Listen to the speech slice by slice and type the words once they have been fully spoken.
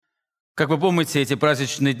Как вы помните, эти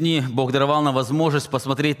праздничные дни Бог даровал нам возможность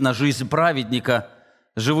посмотреть на жизнь праведника,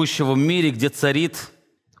 живущего в мире, где царит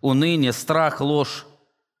уныние, страх, ложь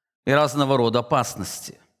и разного рода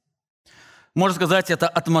опасности. Можно сказать, это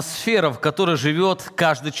атмосфера, в которой живет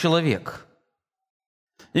каждый человек.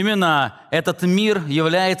 Именно этот мир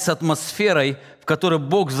является атмосферой, в которой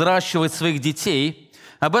Бог взращивает своих детей.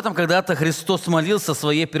 Об этом когда-то Христос молился в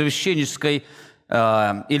своей первосвященнической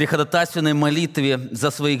или ходатайственной молитве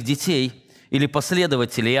за своих детей или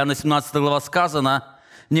последователей. Иоанна 17 глава сказано: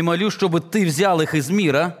 «Не молю, чтобы ты взял их из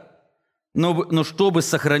мира, но чтобы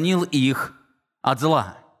сохранил их от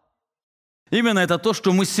зла». Именно это то,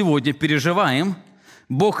 что мы сегодня переживаем.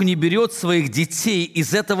 Бог не берет своих детей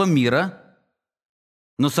из этого мира,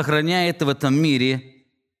 но сохраняет в этом мире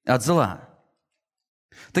от зла.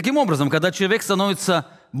 Таким образом, когда человек становится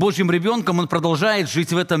Божьим ребенком, он продолжает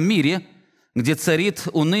жить в этом мире, где царит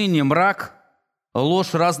уныние, мрак,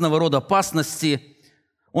 ложь, разного рода опасности.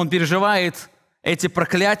 Он переживает эти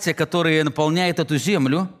проклятия, которые наполняют эту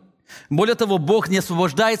землю. Более того, Бог не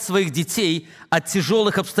освобождает своих детей от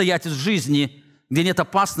тяжелых обстоятельств жизни, где нет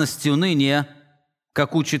опасности, уныния,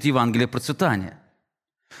 как учит Евангелие процветания.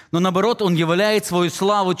 Но наоборот, Он являет свою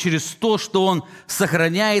славу через то, что Он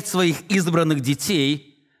сохраняет своих избранных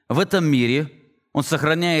детей в этом мире, Он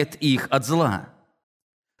сохраняет их от зла.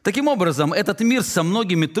 Таким образом, этот мир со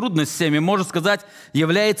многими трудностями, можно сказать,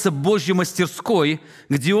 является Божьей мастерской,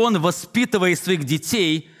 где Он, воспитывая своих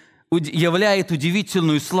детей, являет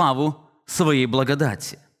удивительную славу своей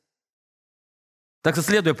благодати. Так,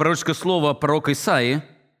 следуя пророческое слово пророка Исаии,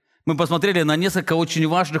 мы посмотрели на несколько очень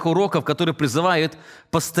важных уроков, которые призывают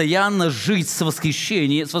постоянно жить с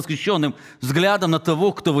восхищенным взглядом на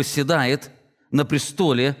того, кто восседает на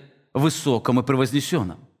престоле высоком и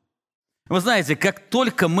превознесенном. Вы знаете, как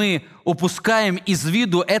только мы упускаем из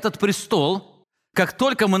виду этот престол, как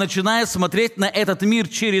только мы начинаем смотреть на этот мир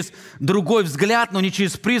через другой взгляд, но не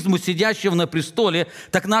через призму сидящего на престоле,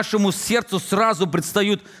 так нашему сердцу сразу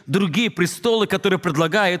предстают другие престолы, которые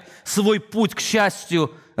предлагают свой путь к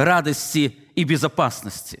счастью, радости и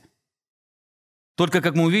безопасности. Только,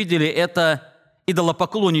 как мы увидели, это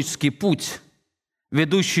идолопоклоннический путь,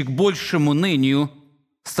 ведущий к большему унынию,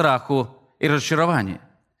 страху и разочарованию.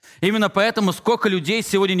 Именно поэтому сколько людей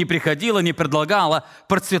сегодня не приходило, не предлагало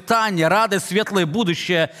процветание, радость, светлое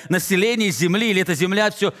будущее, население земли, или эта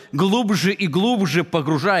земля все глубже и глубже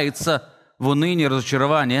погружается в уныние,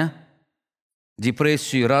 разочарование,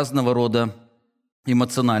 депрессию и разного рода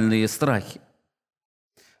эмоциональные страхи.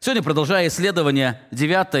 Сегодня, продолжая исследование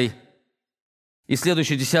 9 и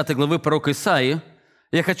следующей 10 главы пророка Исаии,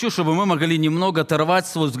 я хочу, чтобы мы могли немного оторвать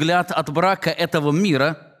свой взгляд от брака этого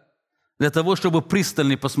мира, для того, чтобы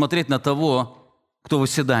пристально посмотреть на того, кто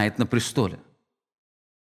восседает на престоле.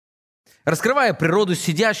 Раскрывая природу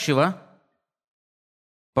сидящего,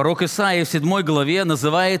 пророк Исаия в 7 главе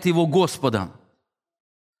называет его Господом.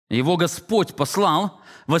 Его Господь послал.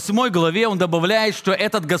 В 8 главе он добавляет, что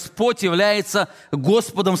этот Господь является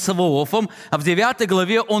Господом Саваофом, а в 9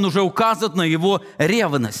 главе он уже указывает на его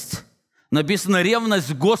ревность. Написано: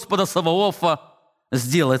 ревность Господа Саваофа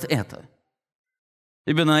сделает это.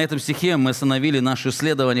 Именно на этом стихе мы остановили наше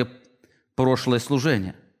исследование прошлое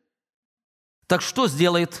служение. Так что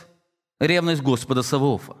сделает ревность Господа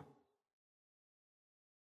Саваофа?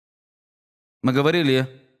 Мы говорили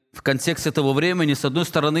в контексте того времени, с одной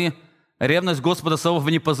стороны, ревность Господа Саваофа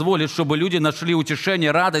не позволит, чтобы люди нашли утешение,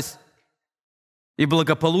 радость и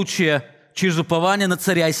благополучие через упование на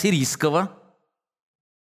царя Ассирийского.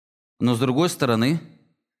 Но с другой стороны,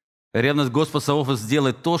 ревность Господа Саваофа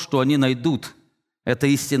сделает то, что они найдут это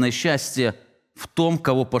истинное счастье в том,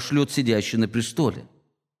 кого пошлет сидящий на престоле.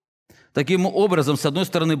 Таким образом, с одной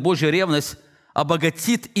стороны, Божья ревность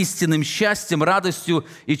обогатит истинным счастьем, радостью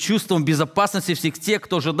и чувством безопасности всех тех,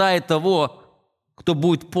 кто ожидает того, кто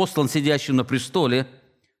будет послан сидящим на престоле.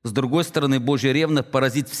 С другой стороны, Божья ревность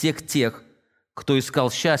поразит всех тех, кто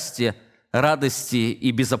искал счастья, радости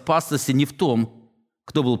и безопасности не в том,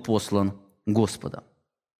 кто был послан Господом.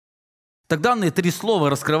 Так данные 3 слова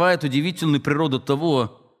раскрывают удивительную природу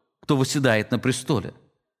того, кто восседает на престоле.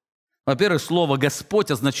 Во-первых, слово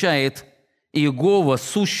 «Господь» означает «Иегова,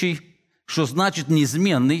 сущий», что значит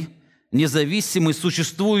неизменный, независимый,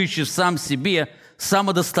 существующий сам себе,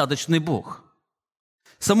 самодостаточный Бог.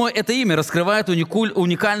 Само это имя раскрывает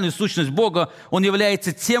уникальную сущность Бога. Он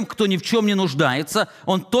является тем, кто ни в чем не нуждается.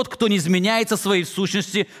 Он тот, кто не изменяется своей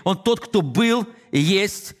сущности. Он тот, кто был,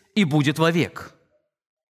 есть и будет вовек.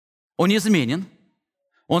 Он неизменен,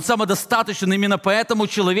 он самодостаточен, именно поэтому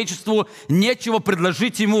человечеству нечего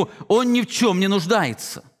предложить ему, он ни в чем не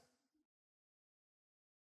нуждается.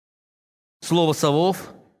 Слово «Саваоф»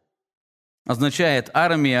 означает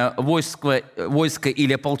армия, войско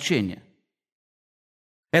или ополчение.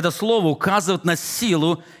 Это слово указывает на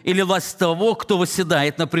силу или власть того, кто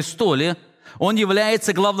восседает на престоле. Он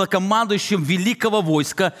является главнокомандующим великого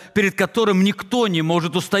войска, перед которым никто не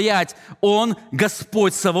может устоять. Он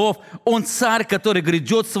Господь Саваоф, Он царь, который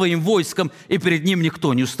грядет своим войском, и перед ним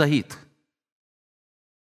никто не устоит.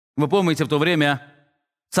 Вы помните, в то время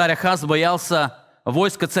царь Ахаз боялся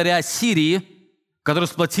войска царя Сирии, которые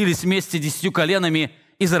сплотились вместе 10 коленами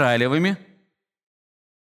Израилевыми.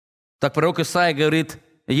 Так пророк Исаия говорит,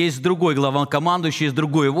 есть другой главнокомандующий, есть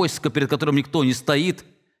другое войско, перед которым никто не стоит.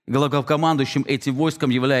 Главнокомандующим этим войском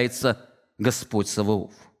является Господь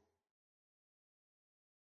Саваоф.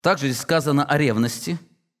 Также здесь сказано о ревности.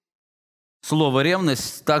 Слово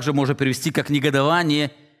 «ревность» также можно перевести как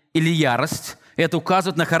негодование или ярость. Это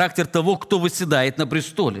указывает на характер того, кто восседает на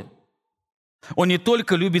престоле. Он не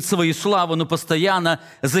только любит свою славу, но постоянно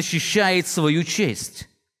защищает свою честь.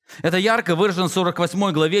 Это ярко выражено в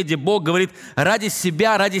 48 главе, где Бог говорит: ради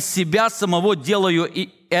себя самого делаю и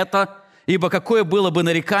это, ибо какое было бы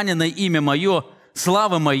нарекание на имя мое,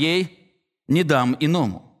 славы моей не дам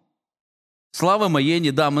иному». Славы моей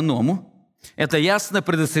не дам иному. Это ясное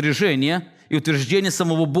предостережение и утверждение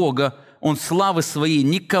самого Бога. Он славы своей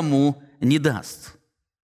никому не даст.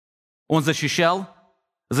 Он защищал,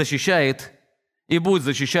 защищает и будет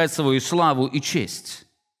защищать свою славу и честь.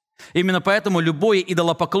 Именно поэтому любое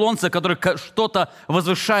идолопоклонство, которое что-то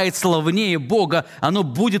возвышает славнее Бога, оно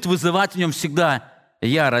будет вызывать в нем всегда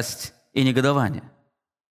ярость и негодование.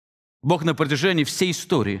 Бог на протяжении всей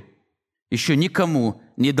истории еще никому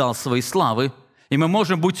не дал своей славы, и мы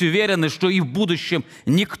можем быть уверены, что и в будущем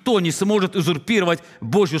никто не сможет узурпировать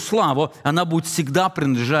Божью славу, она будет всегда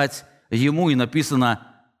принадлежать Ему, и написано: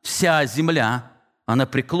 «Вся земля, она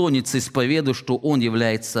преклонится, исповедуя, что Он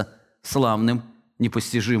является славным,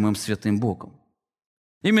 непостижимым, святым Богом».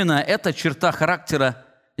 Именно эта черта характера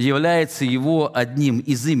является Его одним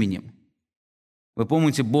из именем. Вы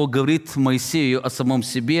помните, Бог говорит Моисею о самом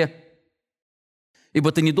себе: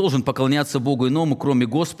 «Ибо ты не должен поклоняться Богу иному, кроме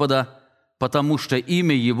Господа, потому что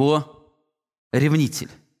имя Его – ревнитель».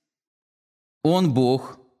 Он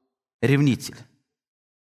Бог – ревнитель.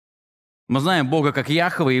 Мы знаем Бога как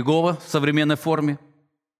Яхве, Иегова в современной форме.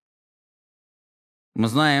 Мы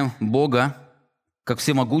знаем Бога как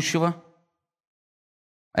всемогущего,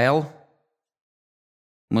 Эл.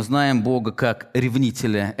 Мы знаем Бога как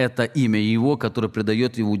ревнителя. Это имя Его, которое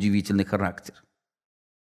придает Его удивительный характер.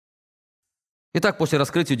 Итак, после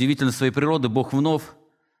раскрытия удивительной своей природы, Бог вновь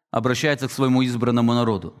обращается к своему избранному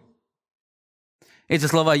народу. Эти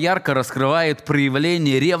слова ярко раскрывают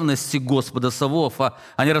проявление ревности Господа Саваофа.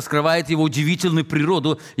 Они раскрывают Его удивительную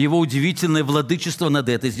природу, Его удивительное владычество над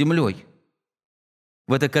этой землей.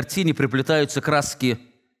 В этой картине приплетаются краски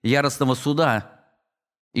яростного суда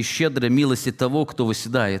и щедрой милости того, кто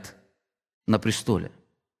восседает на престоле.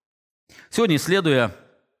 Сегодня, исследуя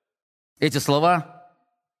эти слова,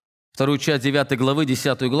 вторую часть 9 главы,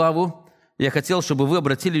 10 главу, я хотел, чтобы вы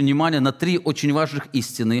обратили внимание на 3 очень важных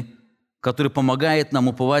истины, которые помогают нам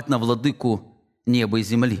уповать на владыку неба и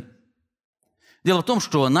земли. Дело в том,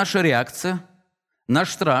 что наша реакция,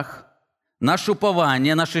 наш страх, наше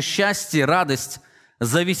упование, наше счастье, радость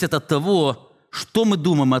зависят от того, что мы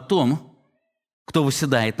думаем о том, кто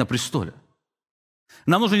восседает на престоле.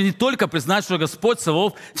 Нам нужно не только признать, что Господь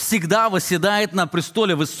Саваоф всегда восседает на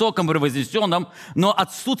престоле высоком и вознесенном, но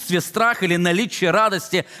отсутствие страха или наличие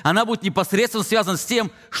радости, она будет непосредственно связана с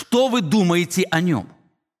тем, что вы думаете о Нем.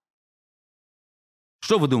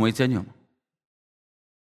 Что вы думаете о Нем?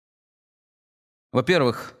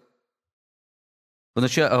 Во-первых,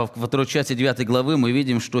 во второй части 9 главы мы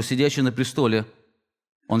видим, что сидящий на престоле,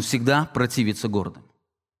 он всегда противится гордым.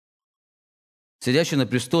 Сидящий на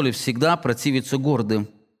престоле всегда противится гордым.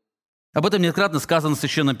 Об этом неоднократно сказано в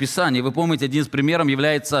Священном Писании. Вы помните, один из примеров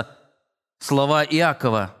является слова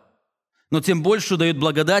Иакова. «Но тем больше дает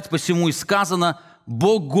благодать, посему и сказано: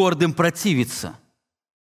 Бог гордым противится,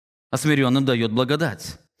 а смиренным дает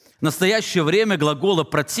благодать». В настоящее время глагола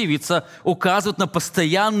 «противиться» указывает на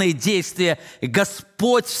постоянные действия.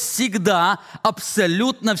 Господь всегда,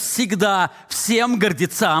 абсолютно всегда всем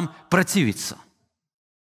гордецам противится.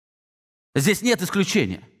 Здесь нет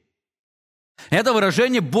исключения. Это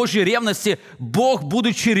выражение Божьей ревности. Бог,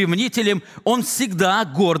 будучи ревнителем, Он всегда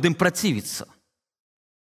гордым противится.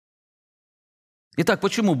 Итак,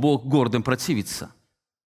 почему Бог гордым противится?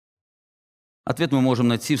 Ответ мы можем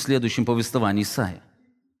найти в следующем повествовании Исаии.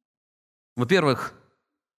 Во-первых,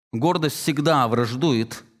 гордость всегда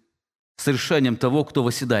враждует с решением того, кто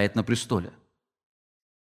восседает на престоле.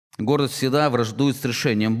 Гордость всегда враждует с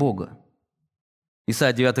решением Бога.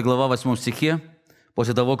 Исайя 9 глава, 8 стихе,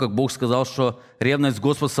 после того, как Бог сказал, что ревность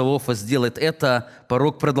Господа Саваофа сделает это,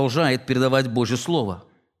 пророк продолжает передавать Божье Слово.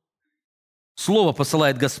 Слово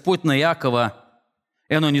посылает Господь на Иакова,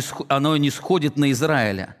 и оно не сходит на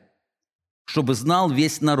Израиля, чтобы знал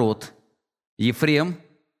весь народ, Ефрем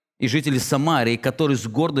и жители Самарии, которые с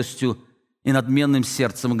гордостью и надменным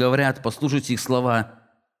сердцем говорят, послушайте их слова,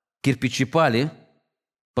 кирпичи пали,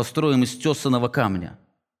 построим из тесаного камня.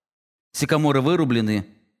 Сикаморы вырублены,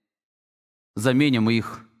 заменим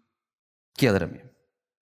их кедрами.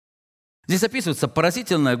 Здесь описывается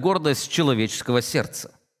поразительная гордость человеческого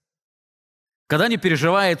сердца. Когда они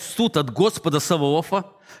переживают суд от Господа Саваофа,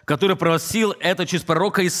 который провозгласил это через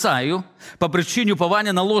пророка Исаию, по причине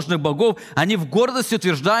упования на ложных богов, они в гордости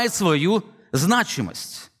утверждают свою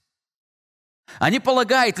значимость. Они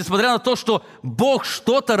полагают, несмотря на то, что Бог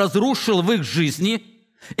что-то разрушил в их жизни,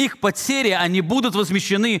 их потери, они будут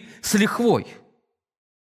возмещены с лихвой.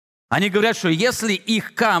 Они говорят, что если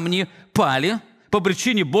их камни пали по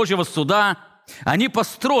причине Божьего суда, они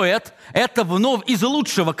построят это вновь из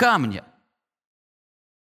лучшего камня.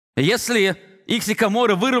 Если их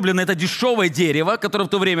сикаморы вырублены, это дешевое дерево, которое в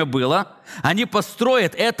то время было, они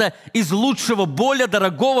построят это из лучшего, более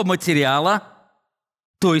дорогого материала,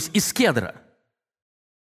 то есть из кедра.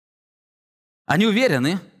 Они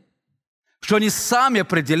уверены, что они сами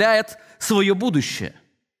определяют свое будущее.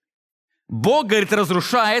 Бог, говорит,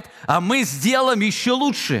 разрушает, а мы сделаем еще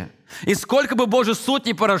лучше. И сколько бы Божий суд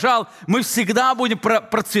ни поражал, мы всегда будем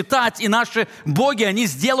процветать, и наши боги, они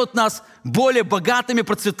сделают нас более богатыми,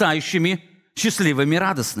 процветающими, счастливыми,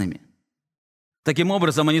 радостными. Таким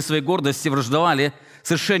образом, они своей гордости враждовали с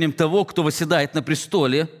решением того, кто восседает на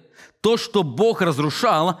престоле. То, что Бог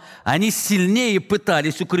разрушал, они сильнее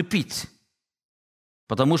пытались укрепить,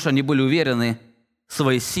 потому что они были уверены в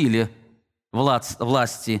своей силе,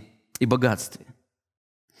 власти и богатстве.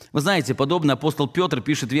 Вы знаете, подобно апостол Петр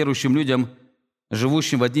пишет верующим людям,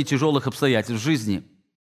 живущим в одни тяжелых обстоятельств жизни.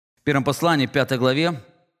 В первом послании, 5 главе,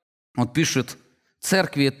 он пишет: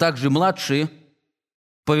 «Церкви, также младшие,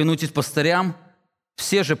 повинуйтесь пастырям,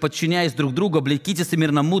 все же, подчиняясь друг другу, облекитесь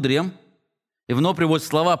мирномудрием». И вновь приводит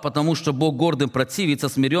слова: «Потому что Бог гордым противится,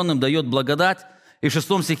 смиренным дает благодать». И в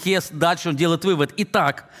 6 стихе дальше он делает вывод: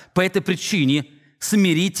 «Итак, по этой причине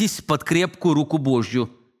смиритесь под крепкую руку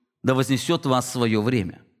Божью, да вознесет вас в свое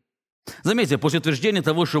время». Заметьте, после утверждения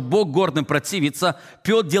того, что Бог гордым противится,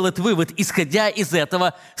 Петр делает вывод: исходя из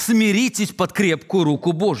этого, смиритесь под крепкую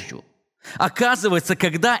руку Божью. Оказывается,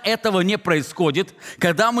 когда этого не происходит,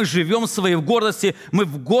 когда мы живем в своей гордости, мы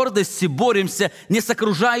в гордости боремся не с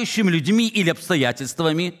окружающими людьми или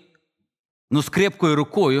обстоятельствами, но с крепкой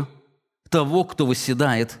рукой того, кто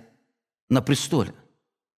восседает на престоле.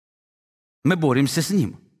 Мы боремся с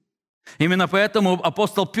ним. Именно поэтому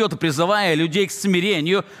апостол Петр, призывая людей к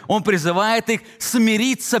смирению, он призывает их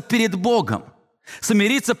смириться перед Богом,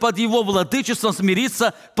 смириться под Его владычеством,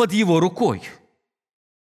 смириться под Его рукой.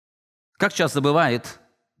 Как часто бывает,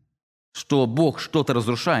 что Бог что-то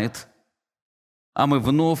разрушает, а мы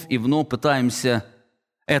вновь и вновь пытаемся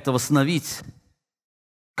это восстановить,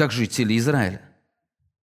 как жители Израиля.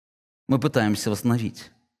 Мы пытаемся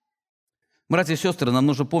восстановить. Братья и сестры, нам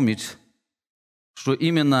нужно помнить, что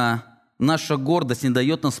именно наша гордость не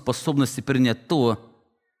дает нам способности принять то,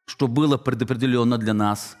 что было предопределено для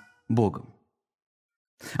нас Богом.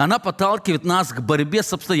 Она подталкивает нас к борьбе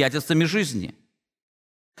с обстоятельствами жизни.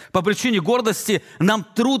 По причине гордости нам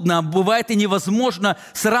трудно, а бывает и невозможно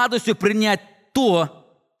с радостью принять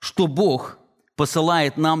то, что Бог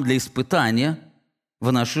посылает нам для испытания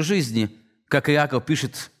в нашей жизни. Как Иаков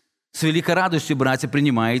пишет: «С великой радостью, братья,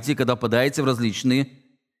 принимаете, когда попадаете в различные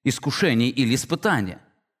искушения или испытания».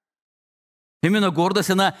 Именно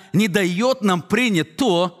гордость, она не дает нам принять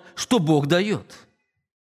то, что Бог дает.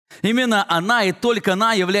 Именно она и только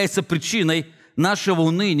она является причиной нашего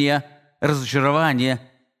уныния, разочарования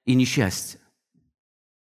и несчастья.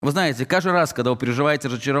 Вы знаете, каждый раз, когда вы переживаете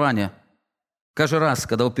разочарование, каждый раз,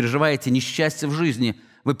 когда вы переживаете несчастье в жизни,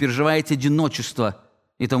 вы переживаете одиночество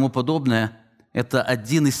и тому подобное, это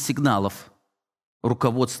один из сигналов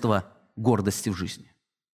руководства гордости в жизни.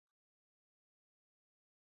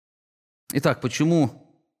 Итак, почему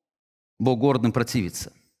Бог гордым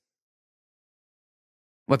противится?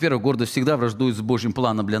 Во-первых, гордость всегда враждует с Божьим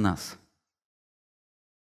планом для нас.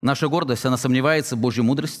 Наша гордость, она сомневается в Божьей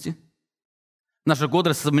мудрости. Наша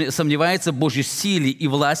гордость сомневается в Божьей силе и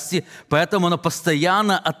власти, поэтому она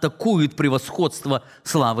постоянно атакует превосходство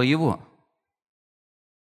славы Его.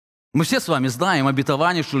 Мы все с вами знаем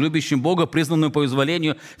обетование, что любящим Бога, признанным по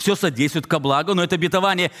изволению, все содействует ко благу, но это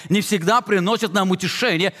обетование не всегда приносит нам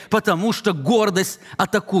утешение, потому что гордость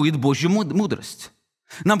атакует Божью мудрость.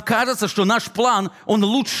 Нам кажется, что наш план, он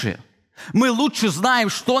лучше. Мы лучше знаем,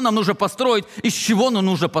 что нам нужно построить, из чего нам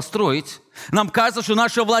нужно построить. Нам кажется, что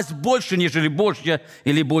наша власть больше, нежели Божья,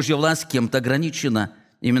 или Божья власть кем-то ограничена.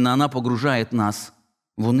 Именно она погружает нас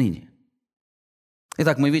в уныние.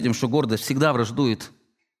 Итак, мы видим, что гордость всегда враждует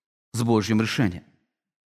с Божьим решением.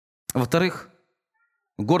 Во-вторых,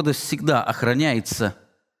 гордость всегда охраняется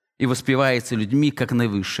и воспевается людьми как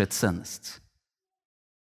наивысшая ценность.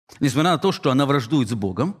 Несмотря на то, что она враждует с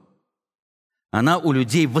Богом, она у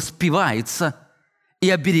людей воспевается и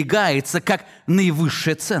оберегается как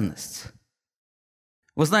наивысшая ценность.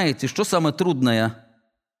 Вы знаете, что самое трудное,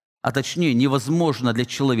 а точнее невозможно для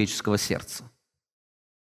человеческого сердца?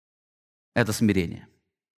 Это смирение.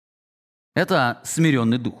 Это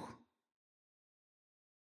смиренный дух.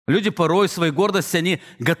 Люди порой в своей гордости, они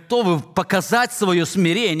готовы показать свое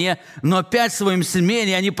смирение, но опять в своем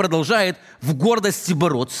смирении они продолжают в гордости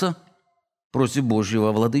бороться против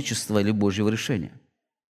Божьего владычества или Божьего решения.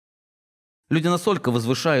 Люди настолько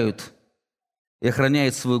возвышают и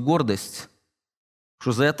охраняют свою гордость,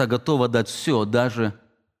 что за это готовы дать все, даже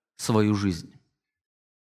свою жизнь.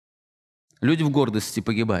 Люди в гордости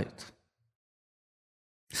погибают.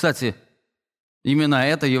 Кстати, именно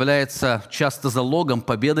это является часто залогом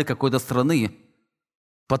победы какой-то страны.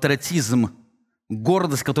 Патриотизм,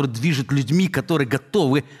 гордость, которая движет людьми, которые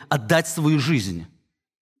готовы отдать свою жизнь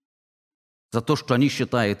за то, что они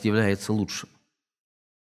считают является лучшим.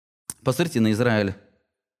 Посмотрите на Израиль.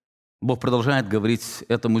 Бог продолжает говорить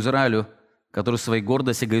этому Израилю, который в своей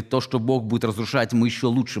гордости говорит, то, что Бог будет разрушать, мы еще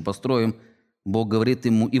лучше построим. Бог говорит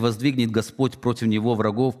ему, и воздвигнет Господь против него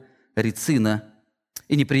врагов Рецина,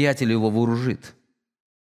 и неприятель его вооружит.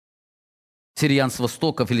 Сириян с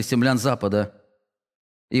востока, филистимлян с запада,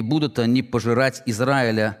 и будут они пожирать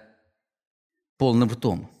Израиля полным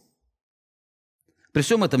ртом. При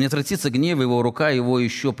всем этом не отвратится гнев его, рука его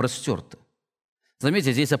еще простерта.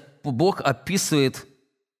 Заметьте, здесь Бог описывает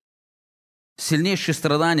сильнейшие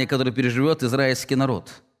страдания, которые переживет израильский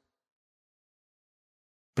народ.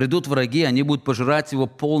 Придут враги, они будут пожирать его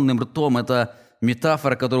полным ртом. Это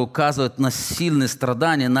метафора, которая указывает на сильные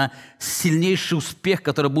страдания, на сильнейший успех,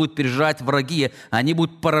 который будут переживать враги. Они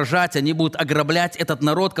будут поражать, они будут ограблять этот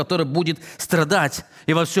народ, который будет страдать.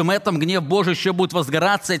 И во всем этом гнев Божий еще будет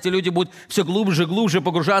возгораться, эти люди будут все глубже и глубже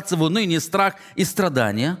погружаться в уныние, страх и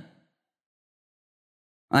страдания.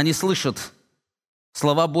 Они слышат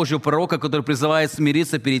слова Божьего пророка, который призывает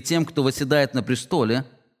смириться перед тем, кто восседает на престоле.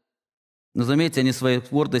 Но заметьте, они в своей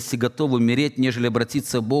гордости готовы умереть, нежели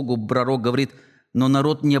обратиться к Богу. Пророк говорит, но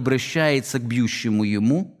народ не обращается к бьющему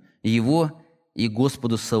его, и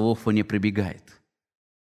Господу Саваофа не прибегает.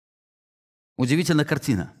 Удивительная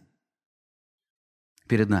картина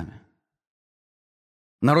перед нами.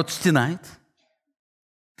 Народ стенает.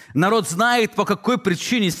 Народ знает, по какой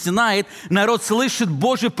причине стенает. Народ слышит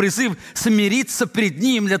Божий призыв смириться перед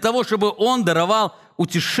Ним для того, чтобы Он даровал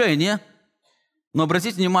утешение. Но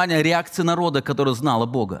обратите внимание, реакция народа, который знала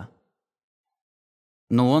Бога.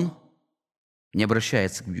 Но он не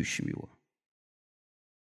обращается к бьющим его.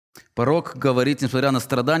 Пророк говорит, несмотря на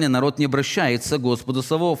страдания, народ не обращается к Господу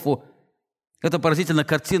Саваофу. Это поразительная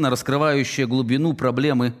картина, раскрывающая глубину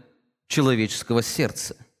проблемы человеческого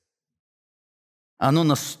сердца. Оно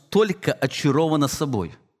настолько очаровано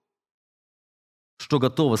собой, что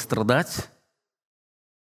готово страдать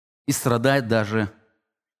и страдать даже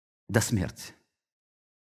до смерти.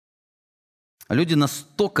 Люди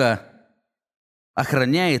настолько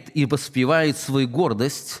охраняют и воспевают свою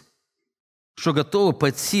гордость, что готовы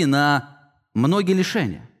пойти на многие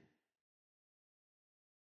лишения.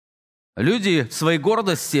 Люди в своей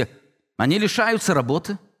гордости, они лишаются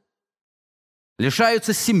работы,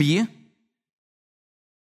 лишаются семьи,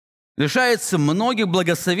 лишаются многих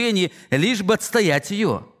благословений, лишь бы отстоять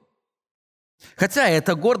ее. Хотя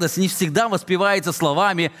эта гордость не всегда воспевается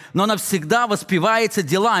словами, но она всегда воспевается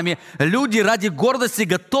делами. Люди ради гордости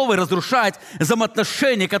готовы разрушать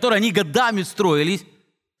взаимоотношения, которые они годами строили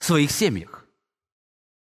в своих семьях.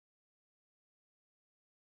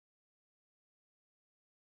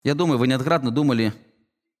 Я думаю, вы неоднократно думали,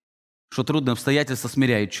 что трудные обстоятельства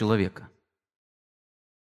смиряют человека.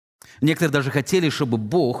 Некоторые даже хотели, чтобы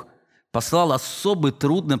Бог послал особые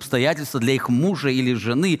трудные обстоятельства для их мужа или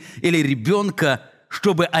жены, или ребенка,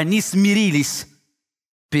 чтобы они смирились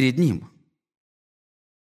перед Ним.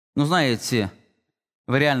 Но знаете,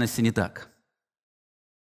 в реальности не так.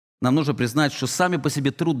 Нам нужно признать, что сами по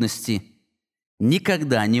себе трудности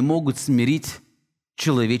никогда не могут смирить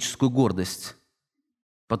человеческую гордость,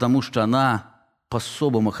 потому что она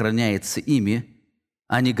по-особому охраняется ими,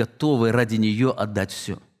 они готовы ради нее отдать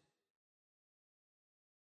все.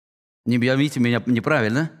 Не поймите меня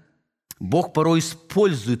неправильно. Бог порой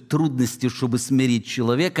использует трудности, чтобы смирить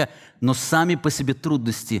человека, но сами по себе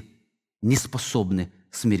трудности не способны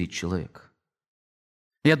смирить человека.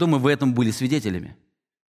 Я думаю, вы этому были свидетелями.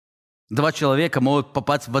 Два человека могут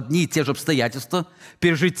попасть в одни и те же обстоятельства,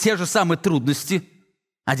 пережить те же самые трудности.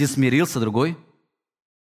 Один смирился, другой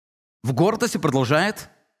в гордости продолжает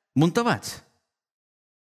бунтовать.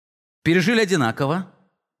 Пережили одинаково,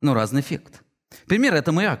 но разный эффект. Пример –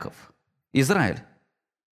 это Иаков, Израиль.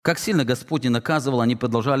 Как сильно Господь не наказывал, они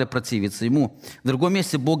продолжали противиться Ему. В другом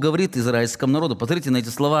месте Бог говорит израильскому народу, посмотрите на эти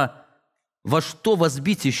слова: «Во что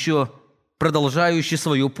возбить еще продолжающий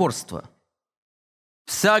свое упорство?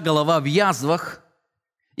 Вся голова в язвах,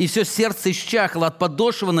 и все сердце исчахло от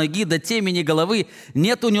подошвы ноги до темени головы.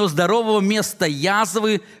 Нет у него здорового места,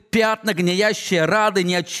 язвы, пятна, гноящие раны,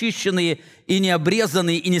 неочищенные и не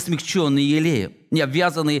обрезанные и не смягченные елеем». Не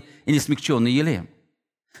обвязанные и не смягченные елеем.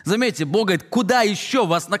 Заметьте, Бог говорит: куда еще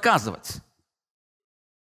вас наказывать?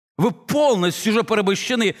 Вы полностью уже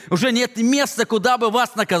порабощены, уже нет места, куда бы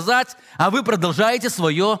вас наказать, а вы продолжаете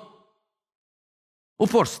свое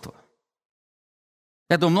упорство.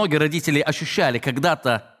 Я думаю, многие родители ощущали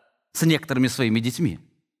когда-то с некоторыми своими детьми.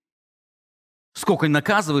 Сколько не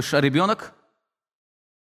наказываешь, а ребенок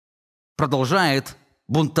продолжает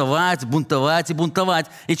бунтовать, бунтовать и бунтовать.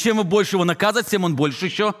 И чем вы больше его наказывать, тем он больше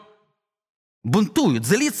еще бунтует,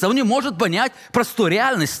 злится. Он не может понять простой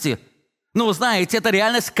реальности. Но вы знаете, это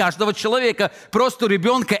реальность каждого человека. Просто у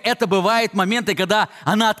ребенка это бывает моменты, когда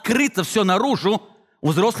она открыта все наружу. У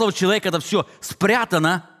взрослого человека это все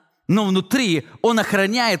спрятано, но внутри он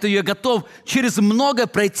охраняет ее, готов через многое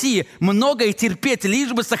пройти, многое терпеть,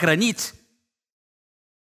 лишь бы сохранить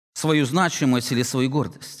свою значимость или свою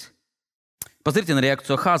гордость. Посмотрите на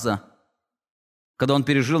реакцию Ахаза, когда он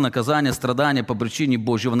пережил наказание, страдания по причине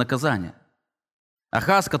Божьего наказания.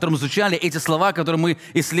 Ахаз, которым звучали эти слова, которые мы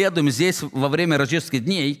исследуем здесь во время рождественских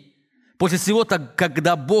дней, после всего,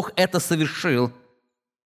 когда Бог это совершил,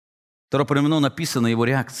 второе племено написана его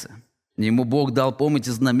реакция. Ему Бог дал,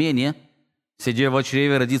 помните, знамение: сидя в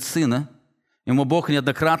чреве родит сына. Ему Бог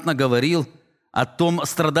неоднократно говорил о том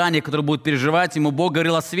страдании, которое будет переживать. Ему Бог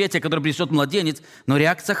говорил о свете, который принесет младенец. Но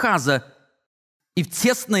реакция Ахаза и в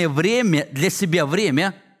тесное время, для себя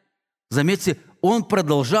время, заметьте, он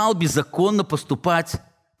продолжал беззаконно поступать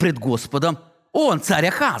пред Господом. Он, царь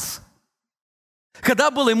Ахаз.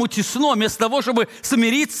 Когда было ему тесно, вместо того, чтобы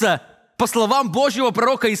смириться, по словам Божьего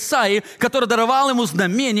пророка Исаии, который даровал ему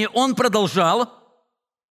знамение, он продолжал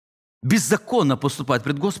беззаконно поступать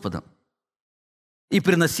пред Господом. И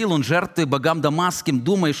приносил он жертвы богам дамасским,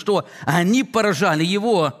 думая, что они поражали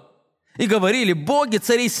его. И говорили: боги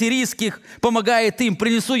царей сирийских помогают им,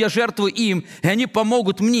 принесу я жертву им, и они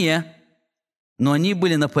помогут мне. Но они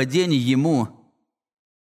были нападения ему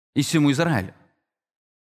и всему Израилю.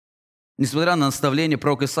 Несмотря на наставление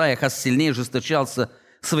пророка Исаии, Ахаз сильнее ожесточался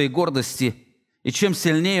в своей гордости, и чем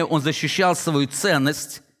сильнее он защищал свою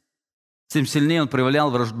ценность, тем сильнее он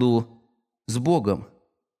проявлял вражду с Богом.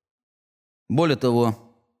 Более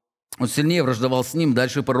того, он сильнее враждовал с ним.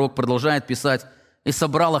 Дальше пророк продолжает писать: «И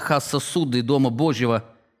собрал Ахаз сосуды Дома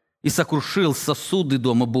Божьего, и сокрушил сосуды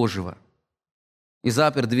Дома Божьего, и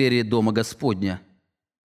запер двери Дома Господня,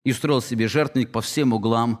 и устроил себе жертвенник по всем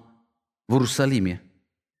углам в Иерусалиме,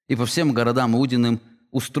 и по всем городам Иудиным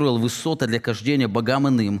устроил высоты для хождения богам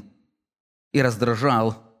иным, и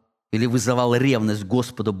раздражал или вызывал ревность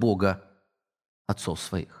Господа Бога отцов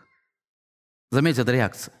своих». Заметьте, это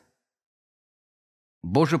реакция.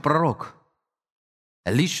 Божий пророк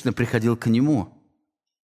лично приходил к нему,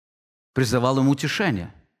 призывал ему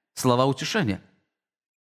утешение, слова утешения.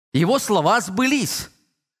 Его слова сбылись.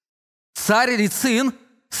 Царь Рецин,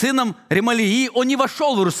 сыном Ремалии, он не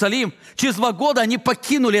вошел в Иерусалим. Через 2 года они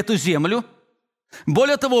покинули эту землю.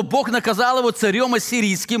 Более того, Бог наказал его царем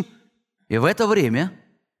ассирийским. И в это время,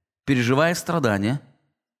 переживая страдания,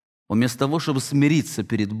 он вместо того, чтобы смириться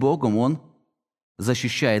перед Богом, он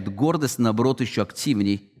защищает гордость, наоборот, еще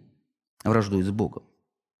активней враждует с Богом.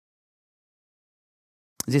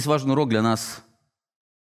 Здесь важный урок для нас,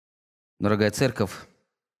 дорогая церковь.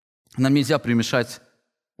 Нам нельзя примешать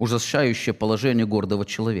ужасающее положение гордого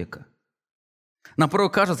человека. Нам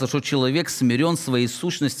порой кажется, что человек смирен в своей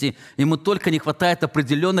сущности, ему только не хватает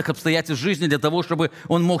определенных обстоятельств жизни для того, чтобы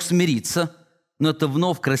он мог смириться. Но это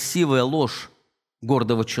вновь красивая ложь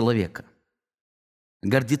гордого человека.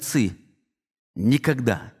 Гордецы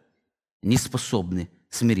никогда не способны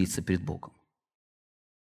смириться перед Богом.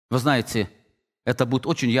 Вы знаете, это будет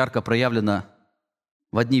очень ярко проявлено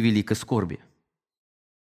в дни великой скорби.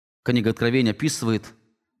 Книга Откровения описывает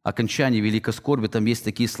окончание великой скорби. Там есть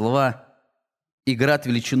такие слова: и град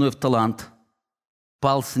величиной в талант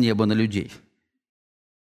пал с неба на людей.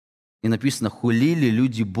 И написано, хулили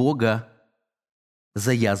люди Бога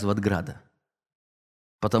за язву от града,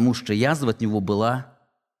 потому что язва от него была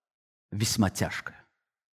весьма тяжкая.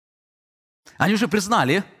 Они уже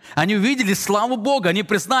признали, они увидели славу Бога, они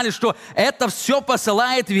признали, что это все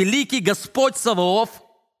посылает великий Господь Саваоф.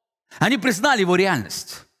 Они признали его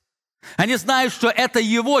реальность. Они знают, что это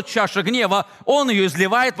его чаша гнева, он ее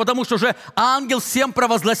изливает, потому что уже ангел всем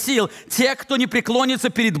провозгласил, те, кто не преклонится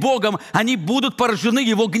перед Богом, они будут поражены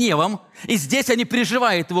его гневом, и здесь они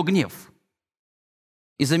переживают его гнев.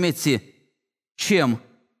 И заметьте, чем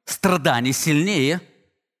страдание сильнее,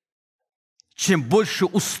 чем больше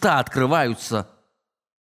уста открываются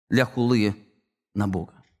для хулы на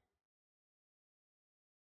Бога.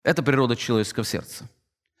 Это природа человеческого сердца.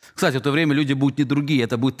 Кстати, в то время люди будут не другие,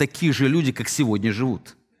 это будут такие же люди, как сегодня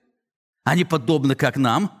живут. Они подобны, как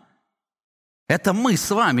нам. Это мы с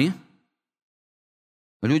вами,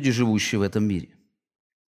 люди, живущие в этом мире.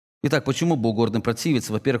 Итак, почему Бог гордым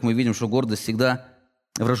противится? Во-первых, мы видим, что гордость всегда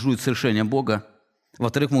враждует с решением Бога.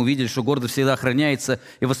 Во-вторых, мы увидели, что гордость всегда охраняется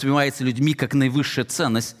и воспринимается людьми как наивысшая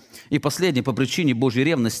ценность. И последнее, по причине Божьей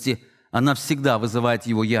ревности, она всегда вызывает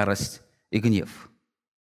его ярость и гнев.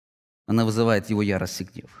 Она вызывает его ярость и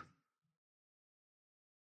гнев.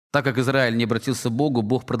 Так как Израиль не обратился к Богу,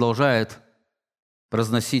 Бог продолжает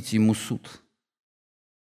разносить ему суд.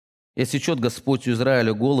 И отсечет Господь у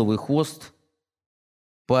Израиля голову и хвост,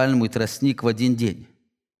 пальму и тростник в один день.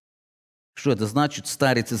 Что это значит?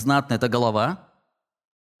 Старец и знатный – это голова.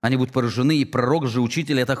 Они будут поражены, и пророк же,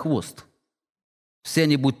 учитель – это хвост. Все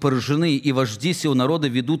они будут поражены, и вожди сего народа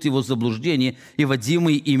ведут его в заблуждение, и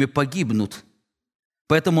водимые ими погибнут.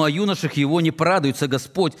 Поэтому о юношах его не порадуется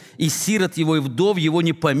Господь, и сирот его, и вдов его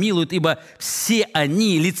не помилуют, ибо все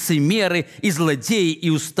они лицемеры и злодеи, и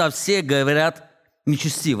уста все говорят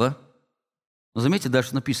нечестиво. Но заметьте,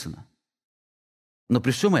 дальше написано. Но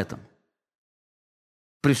при всем этом,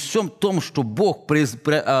 при всем том, что Бог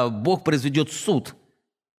произведет суд,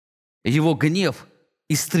 его гнев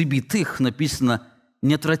истребит их, написано,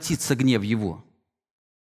 не отвратится гнев его,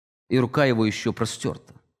 и рука его еще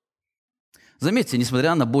простерта. Заметьте,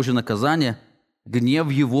 несмотря на Божье наказание,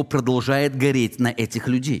 гнев его продолжает гореть на этих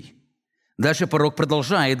людей. Дальше пророк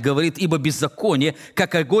продолжает, говорит, «Ибо беззаконие,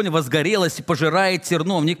 как огонь возгорелось, и пожирает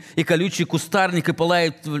терновник, и колючий кустарник, и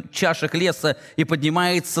пылает в чашах леса, и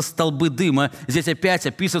поднимается столбы дыма». Здесь опять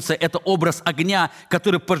описывается это образ огня,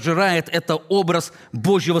 который пожирает, это образ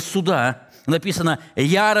Божьего суда. Написано,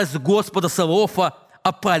 «Ярость Господа Саваофа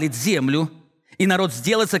опалит землю, и народ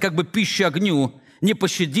сделается как бы пища огню. Не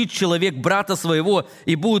пощадит человек брата своего,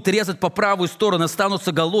 и будут резать по правую сторону,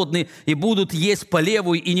 останутся голодные, и будут есть по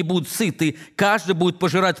левую, и не будут сыты. Каждый будет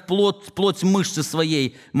пожирать плоть мышцы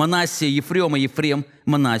своей. Манассия, Ефрема, Ефрем,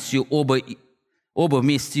 Манассию, оба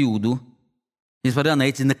вместе Иуду». Несмотря на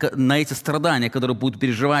эти страдания, которые будут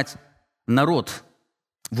переживать народ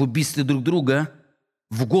в убийстве друг друга,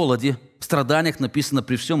 в голоде, в страданиях, написано,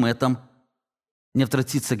 при всем этом не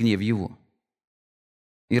отвратится гнев его,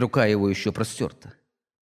 и рука его еще простерта.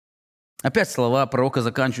 Опять слова пророка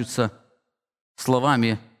заканчиваются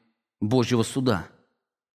словами Божьего суда.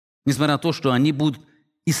 Несмотря на то, что они будут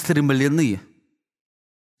истремлены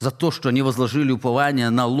за то, что они возложили упование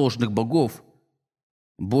на ложных богов,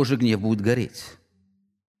 Божий гнев будет гореть.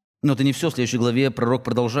 Но это не все. В следующей главе пророк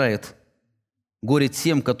продолжает. «Горе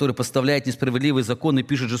тем, которые поставляют несправедливые законы и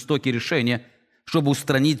пишут жестокие решения, чтобы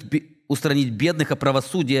устранить бедных от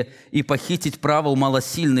правосудия и похитить право у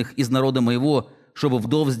малосильных из народа моего, чтобы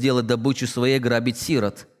вдов сделать добычу своей, грабить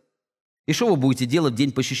сирот. И что вы будете делать в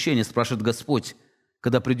день похищения, спрашивает Господь,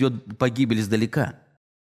 когда придет погибель издалека?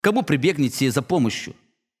 Кому прибегнете за помощью?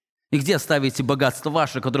 И где оставите богатство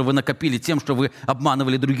ваше, которое вы накопили тем, что вы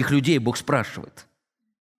обманывали других людей?» Бог спрашивает.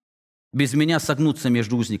 «Без меня согнутся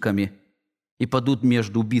между узниками и падут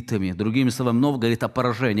между убитыми». Другими словами, вновь говорит о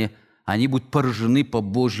поражении. Они будут поражены по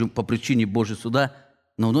причине Божьего суда.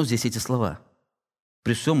 Но вновь здесь эти слова.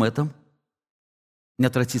 При всем этом не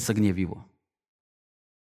отвратится гнев его.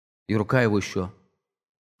 И рука его еще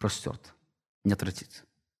простерта. Не отвратится.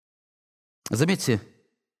 Заметьте,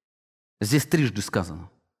 здесь трижды сказано.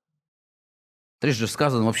 Трижды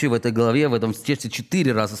сказано, вообще в этой главе, в этом тексте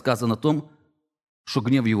 4 раза сказано о том, что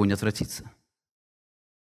гнев его не отвратится.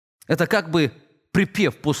 Это как бы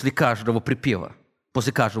припев после каждого припева,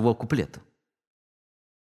 после каждого куплета.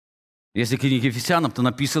 Если в книге Ефесянам, то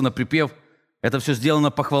написано припев, это все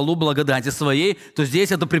сделано по хвалу благодати своей, то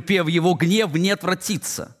здесь это припев, его гнев не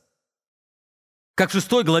отвратится. Как в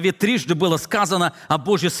 6 главе трижды было сказано о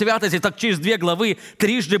Божьей святости, так через 2 главы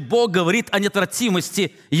трижды Бог говорит о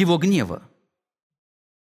неотвратимости его гнева.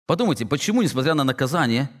 Подумайте, почему, несмотря на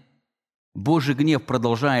наказание, Божий гнев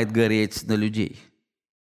продолжает гореть на людей?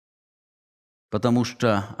 Потому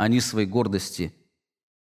что они своей гордости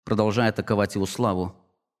продолжают атаковать Его славу,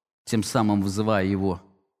 тем самым вызывая Его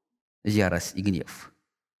ярость и гнев.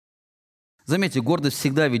 Заметьте, гордость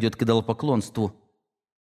всегда ведет к идолопоклонству,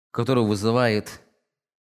 которое вызывает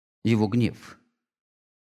Его гнев.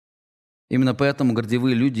 Именно поэтому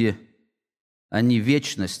горделивые люди, они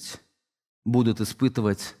вечность будут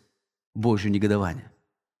испытывать Божье негодование.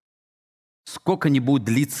 Сколько ни будет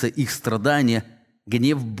длиться их страдания,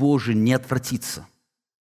 гнев Божий не отвратится,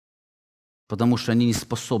 потому что они не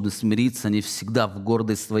способны смириться, они всегда в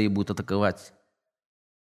гордость своей будут атаковать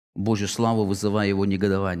Божью славу, вызывая Его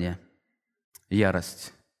негодование,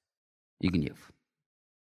 ярость и гнев.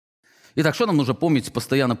 Итак, что нам нужно помнить,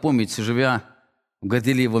 постоянно помнить, живя в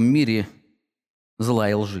горделивом мире зла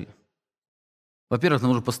и лжи? Во-первых,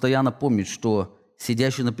 нам нужно постоянно помнить, что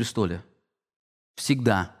сидящий на престоле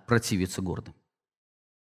всегда противится гордым.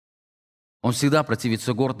 Он всегда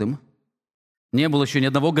противится гордым. Не было еще ни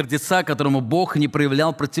одного гордеца, которому Бог не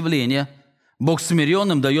проявлял противления. Бог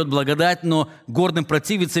смиренным дает благодать, но гордым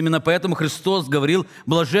противится. Именно поэтому Христос говорил: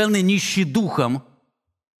 «Блаженны нищие духом,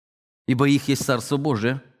 ибо их есть Царство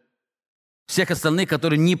Божие». Всех остальных,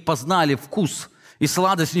 которые не познали вкус и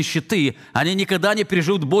сладость нищеты, они никогда не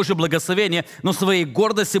переживут Божье благословение, но своей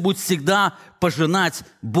гордости будут всегда пожинать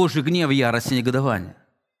Божий гнев, ярость и негодование.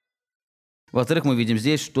 Во-вторых, мы видим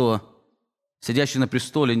здесь, что сидящий на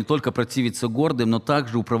престоле не только противится гордым, но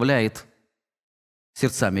также управляет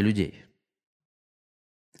сердцами людей.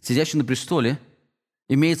 Сидящий на престоле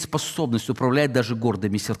имеет способность управлять даже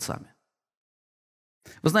гордыми сердцами.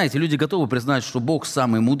 Вы знаете, люди готовы признать, что Бог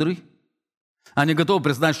самый мудрый. Они готовы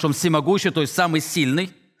признать, что Он всемогущий, то есть самый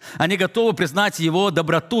сильный. Они готовы признать Его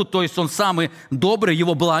доброту, то есть Он самый добрый,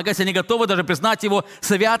 Его благость. Они готовы даже признать Его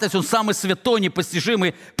святость, Он самый святой,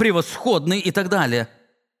 непостижимый, превосходный и так далее.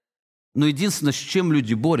 Но единственное, с чем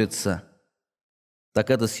люди борются,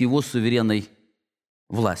 так это с Его суверенной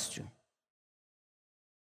властью.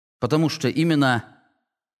 Потому что именно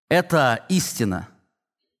эта истина,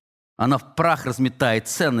 она в прах разметает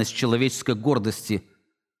ценность человеческой гордости,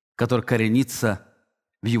 которая коренится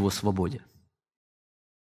в Его свободе.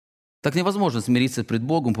 Так невозможно смириться пред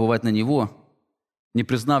Богом, уповать на Него, не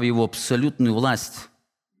признав Его абсолютную власть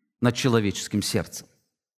над человеческим сердцем.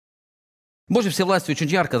 Божья всевласть очень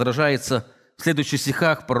ярко отражается в следующих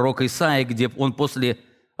стихах пророка Исаии, где он после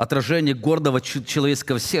отражения гордого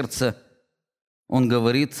человеческого сердца, он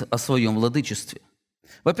говорит о своем владычестве.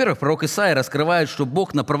 Во-первых, пророк Исаия раскрывает, что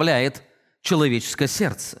Бог направляет человеческое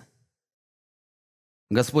сердце.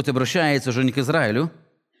 Господь обращается уже не к Израилю,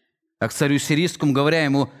 а к царю сирийскому, говоря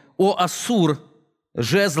ему: «О Ассур,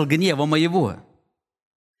 жезл гнева моего,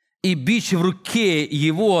 и бич в руке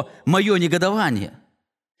его мое негодование.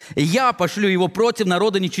 Я пошлю его против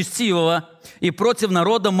народа нечестивого и против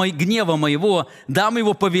народа гнева моего, дам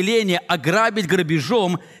его повеление ограбить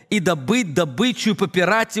грабежом и добыть добычу, и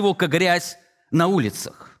попирать его, как грязь на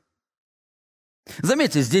улицах».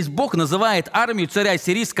 Заметьте, здесь Бог называет армию царя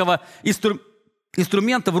сирийского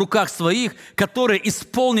инструмента в руках своих, которые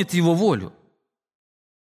исполнят его волю.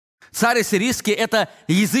 Царь ассирийский – это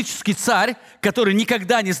языческий царь, который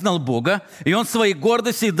никогда не знал Бога, и он своей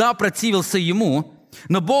гордостью всегда противился ему.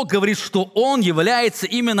 Но Бог говорит, что он является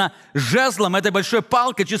именно жезлом, этой большой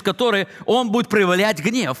палкой, через которую он будет проявлять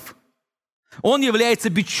гнев. Он является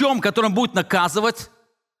бичом, которым будет наказывать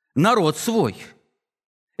народ свой.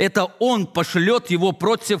 Это он пошлет его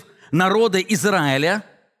против народа Израиля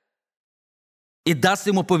и даст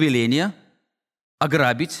ему повеление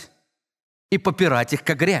ограбить и попирать их,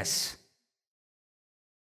 как грязь.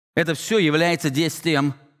 Это все является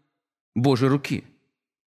действием Божьей руки.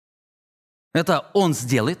 Это Он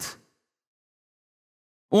сделает.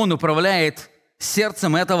 Он управляет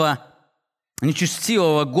сердцем этого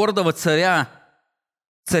нечестивого, гордого царя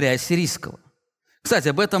ассирийского. Кстати,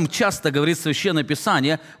 об этом часто говорит Священное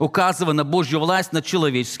Писание, указывая на Божью власть над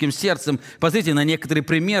человеческим сердцем. Посмотрите на некоторые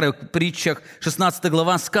примеры. В притчах 16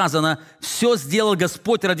 глава сказано: «Все сделал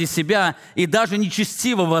Господь ради себя, и даже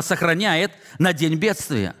нечестивого сохраняет на день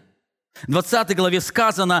бедствия». В 20 главе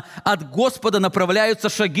сказано: «От Господа направляются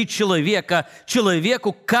шаги человека.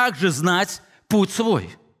 Человеку как же знать путь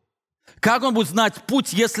свой?» Как он будет знать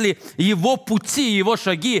путь, если его пути, его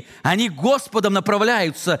шаги, они Господом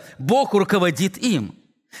направляются, Бог руководит им?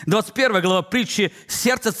 21 глава притчи: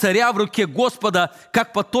 «Сердце царя в руке Господа,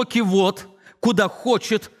 как потоки вод, куда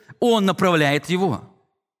хочет, Он направляет его».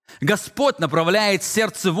 Господь направляет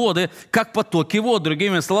сердце воды, как потоки вод.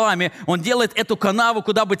 Другими словами, Он делает эту канаву,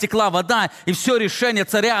 куда бы текла вода, и все решение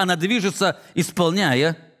царя, она движется,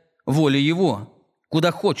 исполняя воле Его.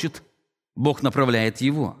 Куда хочет, Бог направляет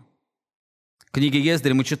его. В книге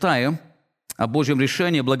Ездры мы читаем о Божьем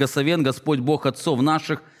решении: «Благословен Господь Бог отцов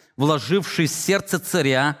наших, вложивший в сердце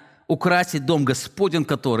царя украсить дом Господень,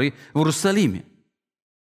 который в Иерусалиме».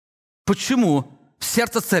 Почему в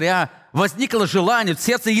сердце царя возникло желание, в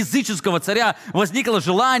сердце языческого царя возникло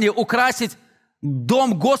желание украсить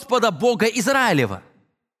дом Господа Бога Израилева?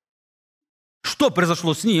 Что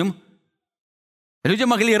произошло с ним? Люди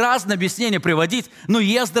могли разные объяснения приводить, но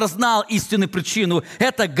Ездра знал истинную причину.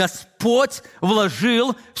 Это Господь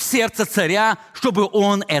вложил в сердце царя, чтобы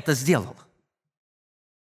он это сделал.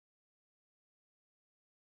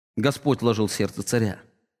 Господь вложил в сердце царя.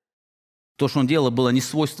 То, что он делал, было не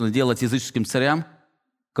свойственно делать языческим царям,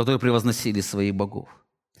 которые превозносили своих богов.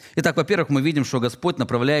 Итак, во-первых, мы видим, что Господь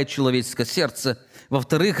направляет человеческое сердце.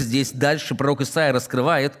 Во-вторых, здесь дальше пророк Исаия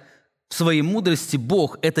раскрывает, в своей мудрости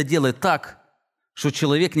Бог это делает так, что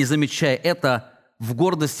человек, не замечая это, в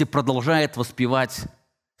гордости продолжает воспевать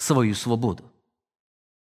свою свободу.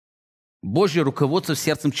 Божье руководство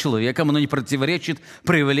сердцем человека, оно не противоречит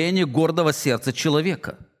проявлению гордого сердца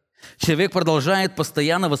человека. Человек продолжает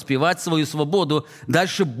постоянно воспевать свою свободу.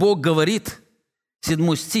 Дальше Бог говорит,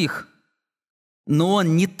 7 стих, «Но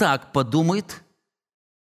он не так подумает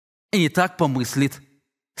и не так помыслит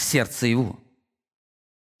сердце его».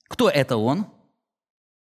 Кто это он?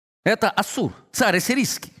 Это Ассур, царь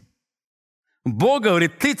ассирийский. Бог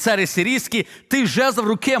говорит: ты, царь ассирийский, ты жезл в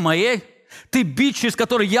руке моей, ты бич, через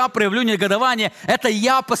который я проявлю негодование. Это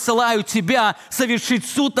я посылаю тебя совершить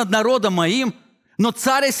суд над народом моим. Но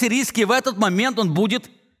царь ассирийский в этот момент, он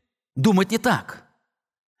будет думать не так.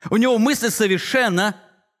 У него мысли совершенно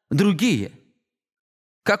другие.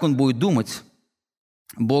 Как он будет думать?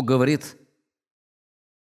 Бог говорит,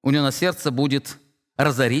 у него на сердце будет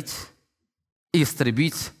разорить и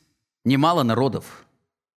истребить немало народов.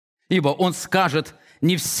 Ибо он скажет: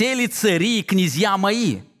 не все ли цари и князья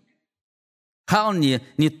мои? Хални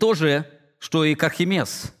не то же, что и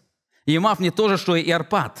Кархемес. Емав не то же, что и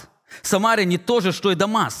Арпад. Самария не то же, что и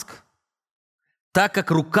Дамаск. Так как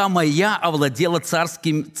рука моя овладела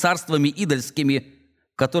царствами идольскими,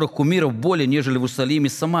 в которых кумиров более, нежели в Иерусалиме и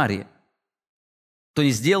Самарии, то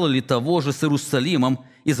не сделали того же с Иерусалимом,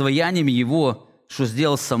 изваяниями его, что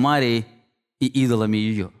сделал с Самарией и идолами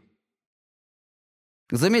ее.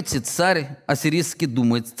 Заметьте, царь ассирийский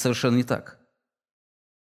думает совершенно не так.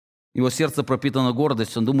 Его сердце пропитано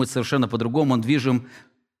гордостью, он думает совершенно по-другому, он движим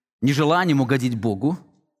не желанием угодить Богу,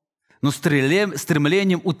 но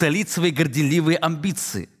стремлением утолить свои горделивые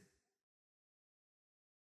амбиции.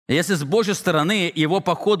 Если с Божьей стороны его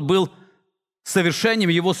поход был совершением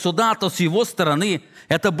его суда, то с его стороны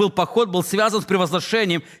поход был связан с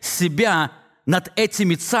превозношением себя над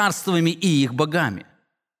этими царствами и их богами.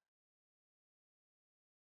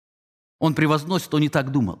 Он превозносит, он не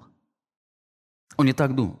так думал. Он не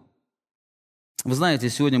так думал. Вы знаете,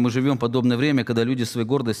 сегодня мы живем в подобное время, когда люди в своей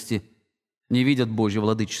гордости не видят Божье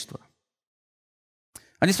владычество.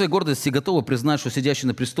 Они в своей гордости готовы признать, что сидящий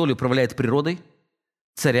на престоле управляет природой,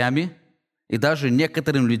 царями и даже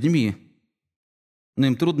некоторыми людьми, но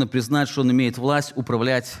им трудно признать, что он имеет власть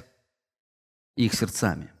управлять их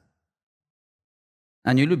сердцами.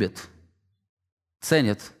 Они любят,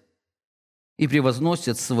 ценят и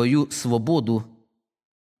превозносят свою свободу,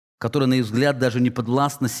 которая, на их взгляд, даже не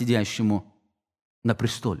подвластна сидящему на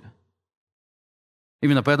престоле.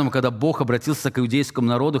 Именно поэтому, когда Бог обратился к иудейскому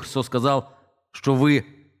народу, Христос сказал, что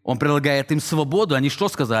Он предлагает им свободу. Они что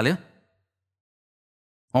сказали?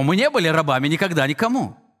 Мы не были рабами никогда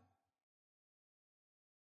никому.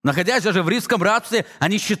 Находясь даже в римском рабстве,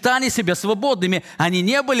 они считали себя свободными. Они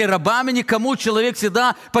не были рабами никому. Человек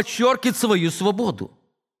всегда подчеркивает свою свободу.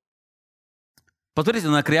 Посмотрите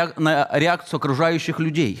на реакцию окружающих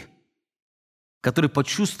людей, которые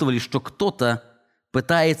почувствовали, что кто-то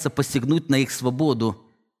пытается посягнуть на их свободу,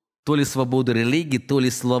 то ли свободу религии, то ли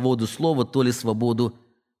свободу слова, то ли свободу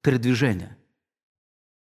передвижения.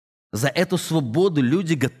 За эту свободу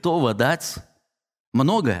люди готовы дать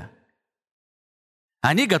многое.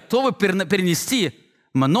 Они готовы перенести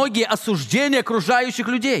многие осуждения окружающих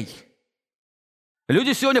людей.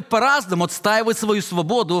 Люди сегодня по-разному отстаивают свою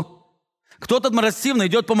свободу. Кто-то административно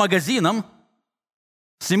идет по магазинам,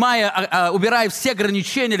 убирая все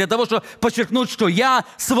ограничения для того, чтобы подчеркнуть, что я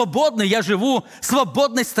свободный, я живу в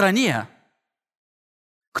свободной стране.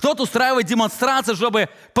 Кто-то устраивает демонстрации, чтобы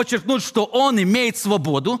подчеркнуть, что он имеет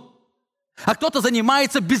свободу, а кто-то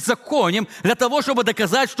занимается беззаконием для того, чтобы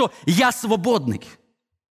доказать, что я свободный.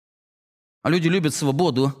 А люди любят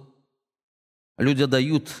свободу, люди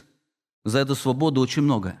отдают за эту свободу очень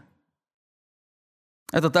много.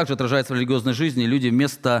 Это также отражается в религиозной жизни. Люди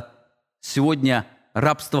вместо сегодня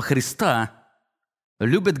рабства Христа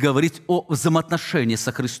любят говорить о взаимоотношении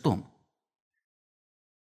со Христом.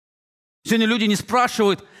 Сегодня люди не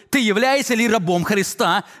спрашивают, ты являешься ли рабом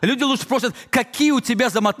Христа. Люди лучше спросят, какие у тебя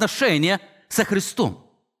взаимоотношения со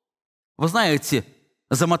Христом. Вы знаете,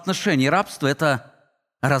 взаимоотношения и рабство – это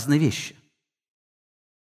разные вещи.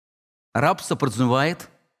 Рабство подразумевает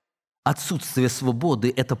отсутствие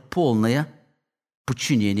свободы – это полное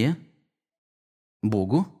подчинение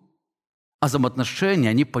Богу, а взаимоотношения,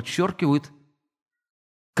 они подчеркивают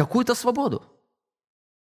какую-то свободу,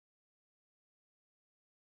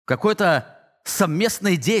 какое-то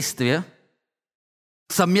совместное действие,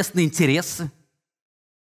 совместные интересы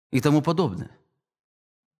и тому подобное.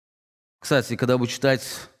 Кстати, когда вы читаете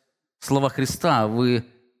слова Христа, вы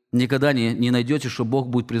никогда не найдете, что Бог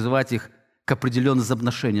будет призывать их к определенным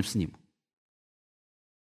взаимоотношениям с Ним.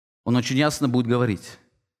 Он очень ясно будет говорить.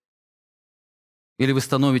 Или вы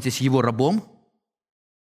становитесь Его рабом,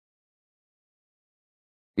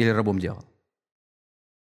 или рабом дьявола.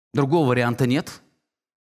 Другого варианта нет.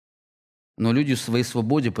 Но люди в своей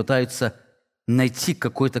свободе пытаются найти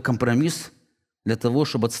какой-то компромисс для того,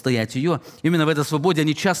 чтобы отстоять ее. Именно в этой свободе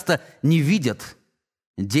они часто не видят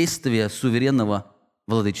действия суверенного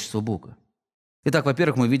владычества Бога. Итак,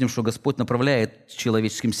 во-первых, мы видим, что Господь направляет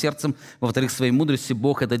человеческим сердцем. Во-вторых, в своей мудрости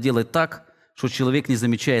Бог это делает так, что человек не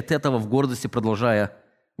замечает этого, в гордости продолжая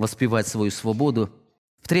воспевать свою свободу.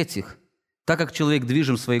 В-третьих, так как человек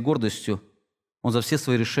движим своей гордостью, он за все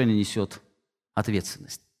свои решения несет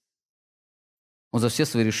ответственность. Он за все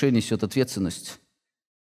свои решения несет ответственность.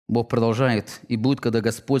 Бог продолжает, и будет, когда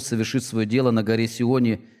Господь совершит свое дело на горе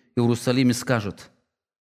Сионе и в Иерусалиме, скажет: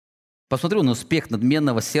 посмотрю на успех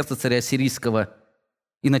надменного сердца царя сирийского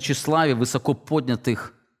и на тщеславие высоко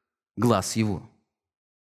поднятых глаз его.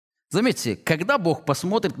 Заметьте, когда Бог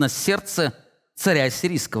посмотрит на сердце царя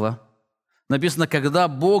сирийского, написано, когда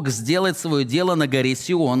Бог сделает свое дело на горе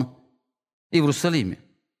Сион и в Иерусалиме.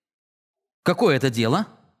 Какое это дело?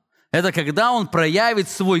 Это когда Он проявит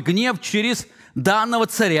свой гнев через данного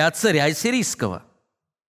царя сирийского.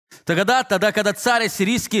 Тогда, когда царь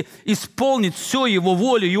ассирийский исполнит всю его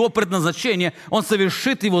волю, его предназначение, он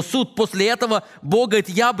совершит его суд. После этого Бог говорит: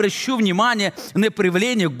 я обращу внимание на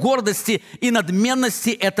проявление гордости и надменности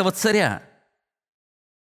этого царя.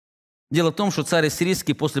 Дело в том, что царь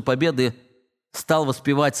ассирийский после победы стал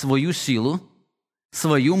воспевать свою силу,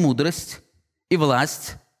 свою мудрость и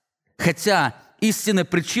власть, хотя истинная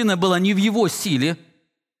причина была не в его силе,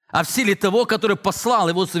 а в силе того, который послал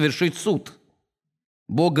его совершить суд.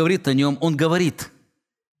 Бог говорит о нем, Он говорит: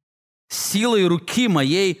 силой руки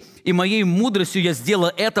моей и моей мудростью я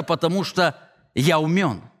сделал это, потому что я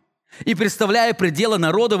умен. И представляя пределы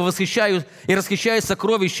народа, восхищаюсь и расхищаю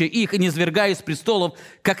сокровища их, и не свергаю с престолов,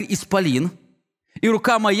 как исполин. И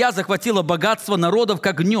рука моя захватила богатство народов,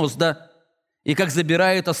 как гнезда, и как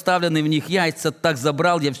забирают оставленные в них яйца, так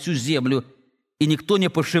забрал я всю землю, и никто не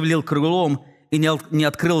пошевелил крылом, и не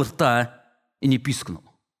открыл рта, и не пискнул.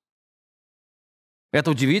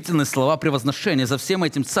 Это удивительные слова превозношения. За всем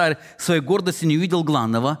этим царь в своей гордости не увидел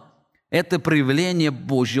главного. Это проявление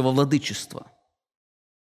Божьего владычества.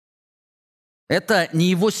 Это не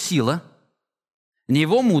его сила, не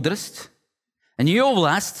его мудрость, не его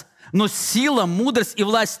власть, но сила, мудрость и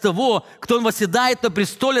власть того, кто он восседает на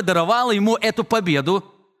престоле, даровала ему эту победу.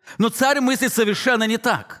 Но царь мыслит совершенно не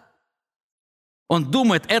так. Он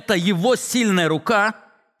думает, это его сильная рука.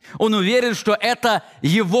 Он уверен, что это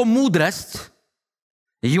его мудрость,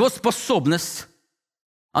 его способность,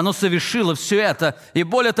 оно совершило все это. И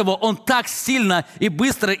более того, он так сильно и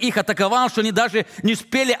быстро их атаковал, что они даже не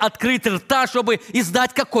успели открыть рта, чтобы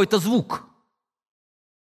издать какой-то звук.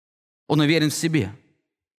 Он уверен в себе,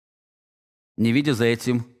 не видя за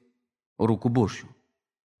этим руку Божью.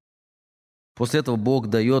 После этого Бог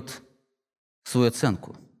дает свою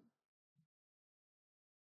оценку.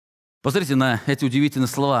 Посмотрите на эти удивительные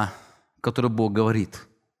слова, которые Бог говорит.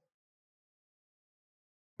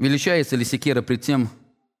 Величается ли секира пред тем,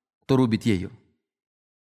 кто рубит ею?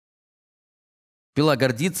 Пила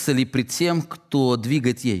гордится ли пред тем, кто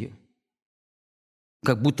двигает ею?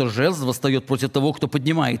 Как будто жезл восстает против того, кто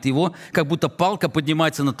поднимает его, как будто палка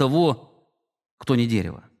поднимается на того, кто не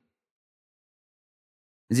дерево.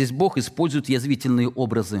 Здесь Бог использует язвительные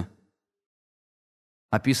образы,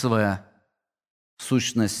 описывая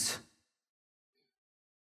сущность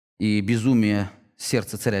и безумие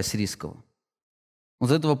сердца царя ассирийского. Он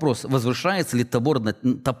задает вопрос: возвышается ли топор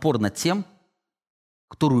над тем,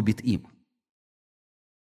 кто рубит им?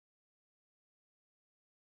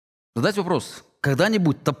 Задать вопрос: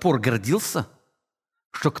 когда-нибудь топор гордился?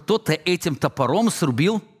 что кто-то этим топором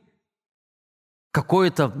срубил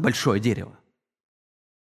какое-то большое дерево?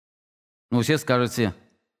 Ну, вы все скажете,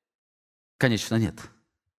 конечно, нет.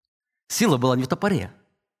 Сила была не в топоре.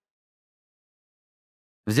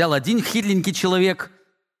 Взял один хитленький человек,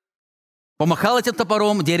 помахал этим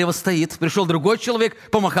топором, дерево стоит. Пришел другой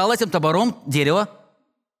человек, помахал этим топором, дерево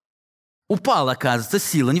упало. Оказывается,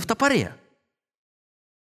 сила не в топоре.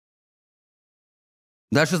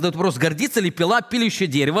 Дальше задают вопрос, гордится ли пила, пилящая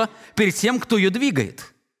дерево, перед тем, кто ее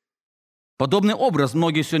двигает? Подобный образ,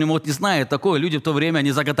 многие сегодня, может, не знают такое. Люди в то время,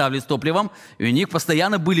 они заготавливались топливом, и у них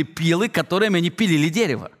постоянно были пилы, которыми они пилили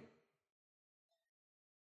дерево.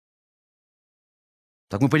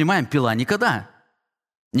 Так мы понимаем, пила никогда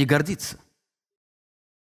не гордится.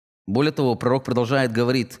 Более того, пророк продолжает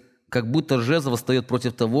говорить, как будто жезл восстает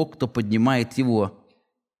против того, кто поднимает его.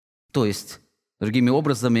 То есть, другими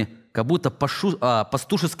образами, как будто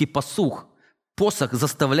пастушеский посох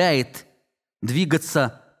заставляет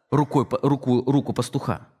двигаться руку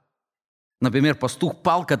пастуха. Например, пастух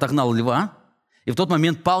палкой отогнал льва, и в тот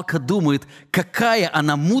момент палка думает, какая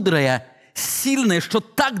она мудрая, сильная, что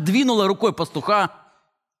так двинула рукой пастуха,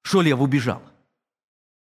 что лев убежал.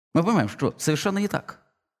 Мы понимаем, что совершенно не так.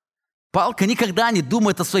 Палка никогда не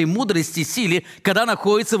думает о своей мудрости и силе, когда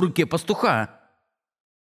находится в руке пастуха.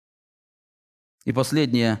 И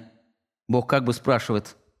последнее, Бог как бы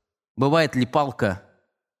спрашивает, бывает ли палка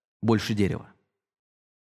больше дерева?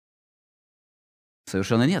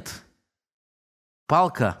 Совершенно нет.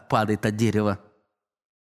 Палка падает от дерева,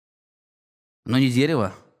 но не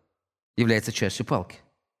дерево является частью палки.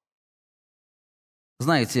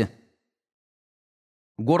 Знаете,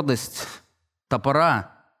 гордость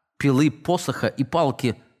топора, пилы, посоха и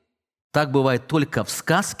палки так бывает только в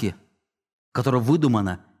сказке, которая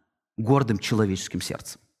выдумана гордым человеческим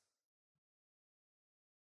сердцем.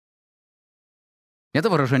 Это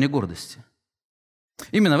выражение гордости.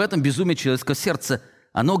 Именно в этом безумие человеческого сердца.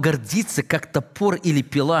 Оно гордится, как топор или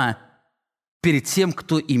пила, перед тем,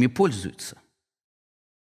 кто ими пользуется.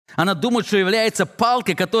 Она думает, что является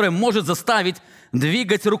палкой, которая может заставить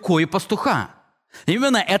двигать рукой пастуха.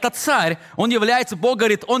 Именно этот царь, Бог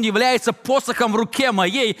говорит, он является посохом в руке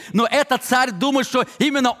моей, но этот царь думает, что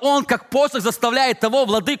именно он, как посох, заставляет того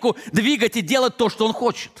владыку двигать и делать то, что он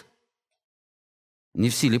хочет. Не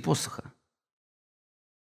в силе посоха.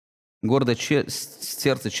 Гордое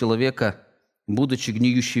сердце человека, будучи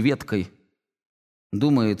гниющей веткой,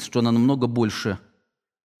 думает, что она намного больше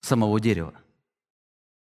самого дерева.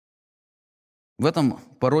 В этом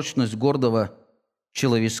порочность гордого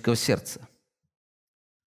человеческого сердца.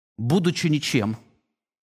 Будучи ничем,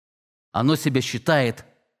 оно себя считает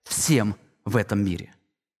всем в этом мире.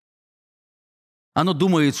 Оно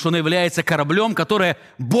думает, что оно является кораблем, которое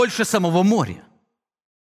больше самого моря.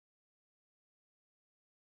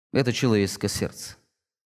 Это человеческое сердце.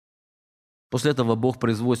 После этого Бог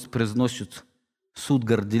произносит суд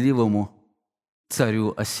горделивому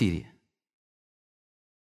царю Ассирии.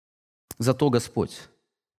 Зато Господь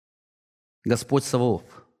Саваоф,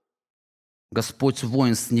 Господь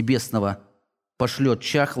воинств небесного пошлет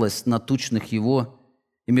чахлость на тучных его,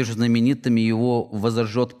 и между знаменитыми его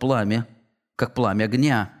возожжет пламя, как пламя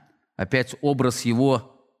огня. Опять образ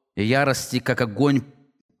его ярости, как огонь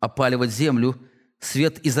опаливать землю.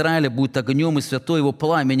 Свет Израиля будет огнем, и святое его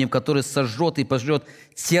пламенем, который сожжет и пожжет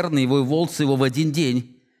терны его и волцы его в один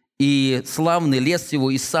день. И славный лес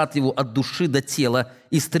его и сад его от души до тела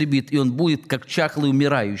истребит, и он будет, как чахлый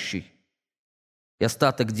умирающий. И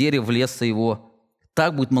остаток дерев леса его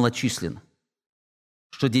так будет малочислен,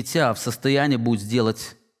 что дитя в состоянии будет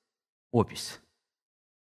сделать опись.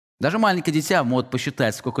 Даже маленькое дитя может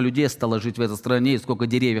посчитать, сколько людей стало жить в этой стране, и сколько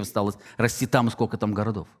деревьев стало расти там, и сколько там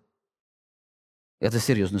городов. Это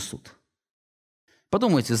серьезный суд.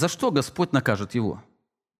 Подумайте, за что Господь накажет его?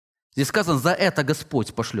 Здесь сказано, за это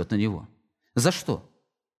Господь пошлет на него. За что?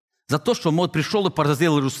 За то, что он пришел и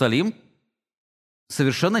поразил Иерусалим?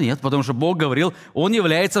 Совершенно нет, потому что Бог говорил, он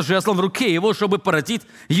является жезлом в руке его, чтобы поразить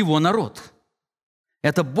его народ.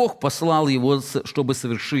 Это Бог послал его, чтобы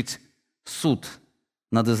совершить суд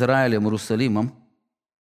над Израилем, Иерусалимом.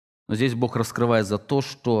 Но здесь Бог раскрывает за то,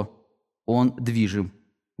 что он движим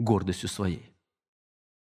гордостью своей.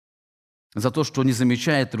 За то, что не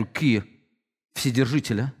замечает руки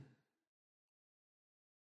Вседержителя.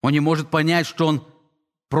 Он не может понять, что он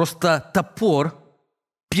просто топор,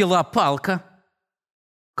 пила, палка,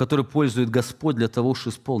 который пользует Господь для того,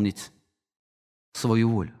 чтобы исполнить свою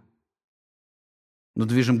волю. Но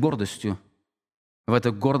движим гордостью. В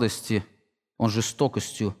этой гордости он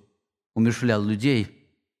жестокостью умерщвлял людей,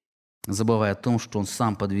 забывая о том, что он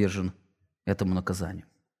сам подвержен этому наказанию.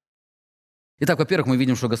 Итак, во-первых, мы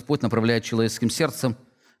видим, что Господь направляет человеческим сердцем.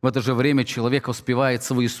 В это же время человек воспевает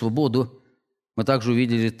свою свободу. Мы также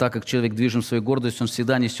увидели, так как человек движим своей гордостью, он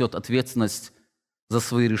всегда несет ответственность за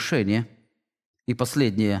свои решения. И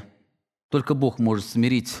последнее. Только Бог может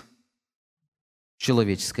смирить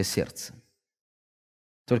человеческое сердце.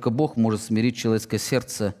 Только Бог может смирить человеческое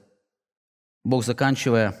сердце. Бог,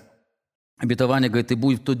 заканчивая обетование, говорит: «И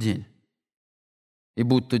будет в тот день. И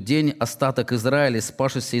будет в тот день остаток Израиля,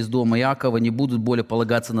 спасшийся из дома Иакова, не будут более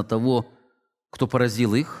полагаться на того, кто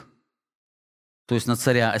поразил их, то есть на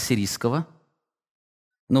царя ассирийского,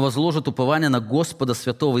 но возложат упование на Господа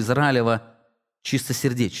Святого Израилева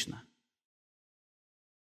чистосердечно.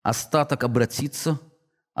 Остаток обратится,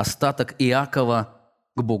 остаток Иакова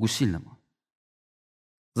к Богу сильному».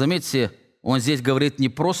 Заметьте, он здесь говорит не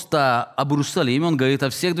просто об Иерусалиме, он говорит о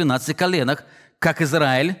всех 12 коленах, как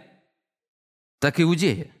Израиль, так и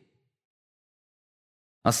Иудея.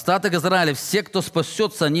 Остаток Израиля, все, кто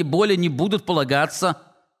спасется, они более не будут полагаться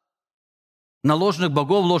на ложных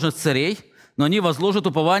богов, ложных царей, но они возложат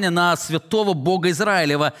упование на святого Бога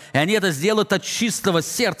Израилева, и они это сделают от чистого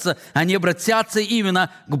сердца, они обратятся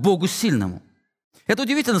именно к Богу сильному. Это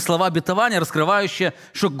удивительные слова обетования, раскрывающие,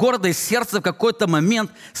 что гордое сердце в какой-то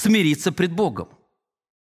момент смирится пред Богом.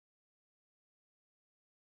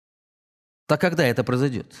 Так когда это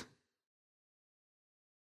произойдет?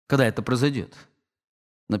 Когда это произойдет?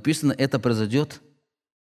 Написано, это произойдет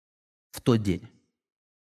в тот день.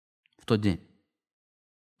 В тот день.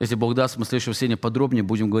 Если Бог даст, мы в следующее воскресенье подробнее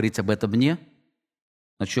будем говорить об этом дне,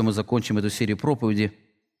 на чем мы закончим эту серию проповеди.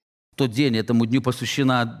 В тот день, этому дню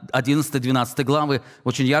посвящена 11-12 главы,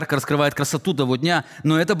 очень ярко раскрывает красоту того дня,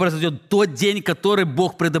 но это произойдет в тот день, который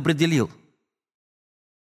Бог предопределил.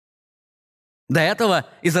 До этого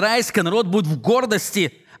израильский народ будет в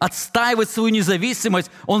гордости отстаивать свою независимость,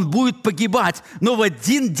 он будет погибать, но в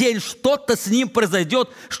один день что-то с ним произойдет,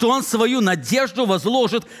 что он свою надежду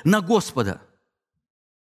возложит на Господа.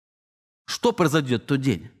 Что произойдет в тот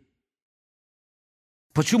день?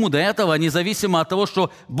 Почему до этого, независимо от того,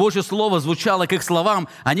 что Божье Слово звучало к их словам,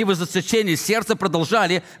 они в ожесточении сердца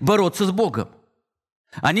продолжали бороться с Богом?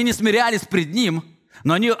 Они не смирялись пред Ним,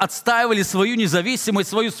 но они отстаивали свою независимость,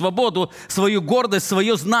 свою свободу, свою гордость,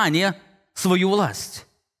 свое знание, свою власть.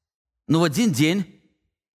 Но в один день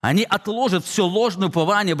они отложат все ложное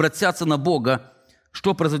упование, обратятся на Бога.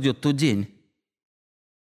 Что произойдет в тот день?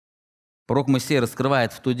 Пророк Моисей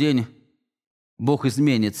раскрывает: в тот день Бог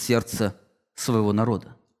изменит сердце своего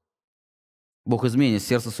народа. Бог изменит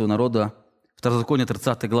сердце своего народа. Второзаконие,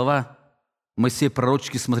 30 глава, Моисей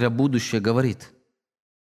пророчески, смотря будущее, говорит: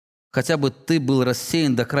 «Хотя бы ты был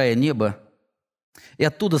рассеян до края неба, и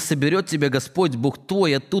оттуда соберет тебя Господь, Бог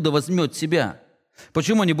твой, и оттуда возьмет тебя».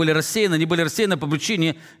 Почему они были рассеяны? Они были рассеяны по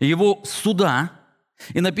причине Его суда.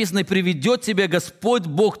 И написано: «И приведет тебя Господь,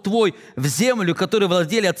 Бог твой, в землю, которой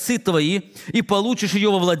владели отцы твои, и получишь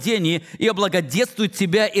ее во владении, и облагодетствует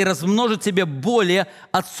тебя, и размножит тебя более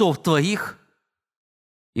отцов твоих».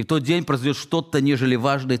 И в тот день произойдет что-то, нежели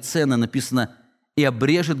важное, ценное. Написано: «И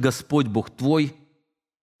обрежет Господь, Бог твой,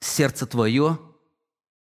 сердце твое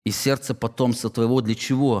и сердце потомства твоего». Для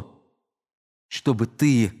чего? Чтобы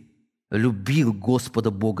ты любил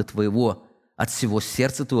Господа Бога твоего от всего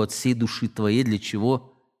сердца твоего, от всей души твоей. Для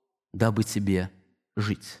чего? Дабы тебе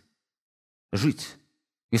жить. Жить.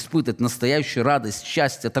 Испытывать настоящую радость,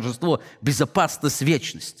 счастье, торжество, безопасность,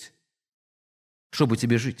 вечность. Чтобы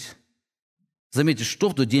тебе жить. Заметьте, что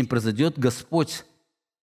в тот день произойдет? Господь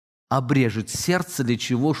обрежет сердце. Для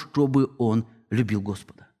чего? Чтобы он любил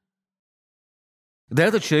Господа. Да,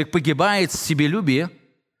 этот человек погибает в себелюбии,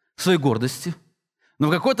 в своей гордости. Но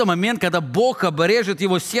в какой-то момент, когда Бог обрежет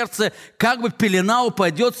его сердце, как бы пелена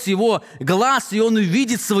упадет с его глаз, и он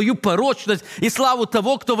увидит свою порочность и славу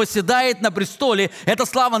того, кто восседает на престоле. Эта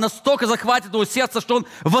слава настолько захватит его сердце, что он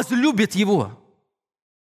возлюбит его.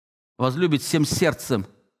 Возлюбит всем сердцем,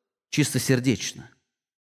 чистосердечно.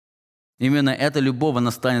 Именно эта любовь, она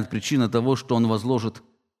станет причиной того, что он возложит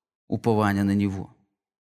упование на него.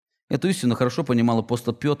 Эту истину хорошо понимал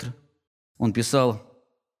апостол Петр. Он писал: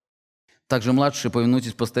 «Также, младшие,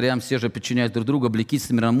 повинуйтесь пастырям, все же подчиняют друг друга, облекитесь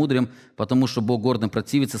смиренномудрием, потому что Бог гордым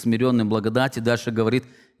противится, смиренным благодати». Дальше говорит: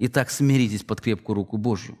 «Итак, смиритесь под крепкую руку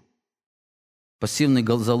Божью». Пассивный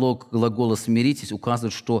залог глагола «смиритесь»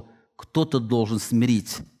 указывает, что кто-то должен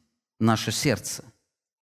смирить наше сердце.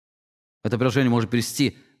 Это предложение можно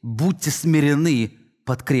перевести: «Будьте смирены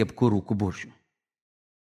под крепкую руку Божью».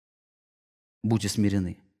 Будьте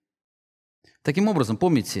смирены. Таким образом,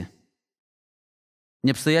 помните,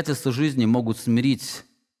 не обстоятельства жизни могут смирить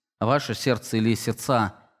ваше сердце или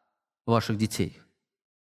сердца ваших детей.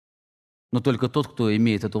 Но только тот, кто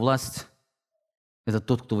имеет эту власть, Это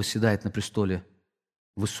тот, кто восседает на престоле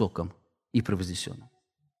высоком и превознесенном.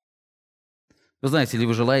 Вы знаете, или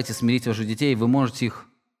вы желаете смирить ваших детей, вы можете их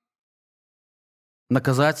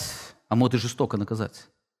наказать, а может и жестоко наказать.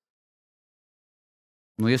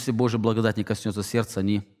 Но если Божья благодать не коснется сердца,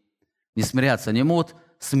 они не смирятся. Они могут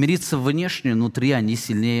смириться внешне, внутри они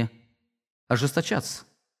сильнее ожесточаться.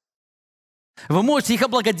 Вы можете их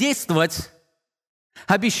облагодетельствовать,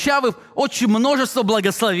 обещав им очень множество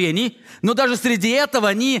благословений, но даже среди этого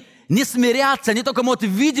они не смирятся, они только могут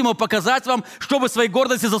видимо показать вам, чтобы своей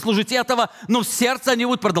гордости заслужить этого, но в сердце они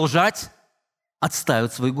будут продолжать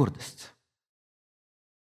отстаивать свою гордость.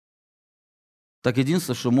 Так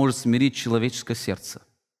единственное, что может смирить человеческое сердце,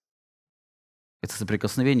 это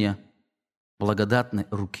соприкосновение благодатной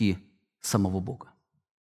руки самого Бога.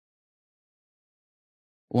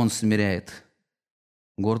 Он смиряет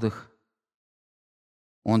гордых,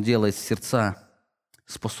 Он делает сердца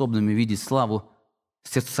способными видеть славу,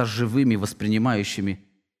 сердца живыми, воспринимающими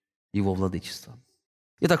Его владычество.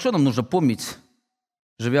 Итак, что нам нужно помнить,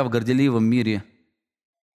 живя в горделивом мире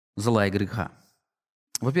зла и греха?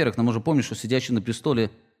 Во-первых, нам нужно помнить, что сидящий на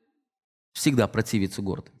престоле всегда противится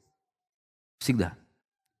гордым. Всегда.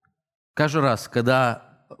 Каждый раз,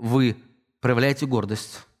 когда вы проявляете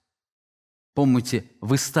гордость, помните,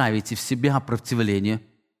 вы ставите в себя противление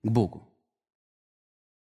к Богу.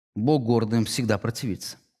 Бог гордым всегда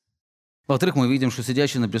противится. Во-вторых, мы видим, что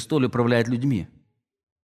сидящий на престоле управляет людьми.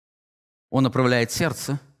 Он управляет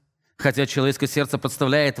сердце. Хотя человеческое сердце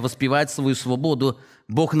подставляет воспевать свою свободу,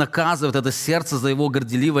 Бог наказывает это сердце за его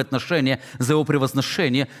горделивое отношение, за его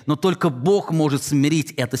превозношение, но только Бог может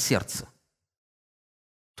смирить это сердце.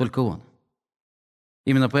 Только Он.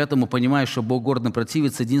 Именно поэтому, понимая, что Бог гордо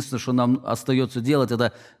противится, единственное, что нам остается делать,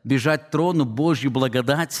 это бежать к трону Божьей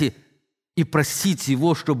благодати и просить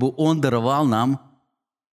Его, чтобы Он даровал нам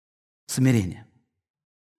смирение.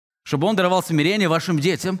 Чтобы Он даровал смирение вашим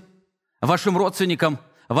детям, вашим родственникам,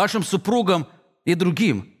 вашим супругам и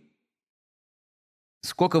другим.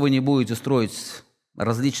 Сколько вы не будете строить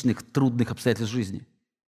различных трудных обстоятельств жизни,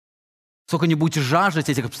 сколько не будете жаждать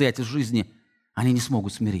этих обстоятельств жизни, они не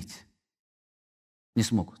смогут смирить. Не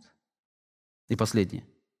смогут. И последнее.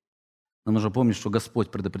 Нам нужно помнить, что Господь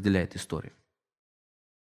предопределяет историю.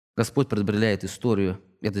 Господь предопределяет историю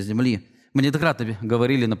этой земли. Мы неоднократно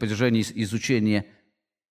говорили на протяжении изучения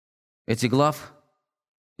этих глав.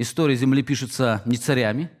 История земли пишется не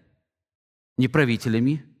царями, не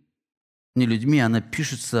правителями, не людьми, она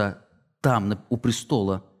пишется там, у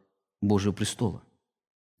престола, Божьего престола.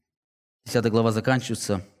 10 глава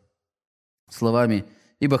заканчивается словами: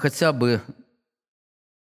 «Ибо хотя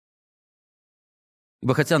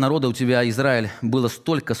народа у тебя, Израиль, было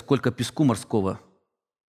столько, сколько песку морского,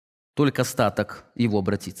 только остаток его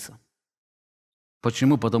обратится».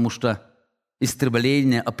 Почему? Потому что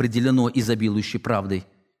истребление определено изобилующей правдой,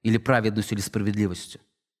 или праведностью, или справедливостью.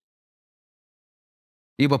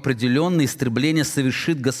 Ибо определенное истребление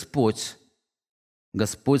совершит Господь,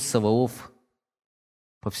 Господь Саваоф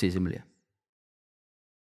по всей земле.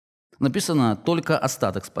 Написано, только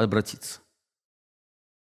остаток обратится.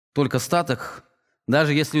 Только остаток,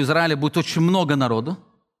 даже если у Израиля будет очень много народу,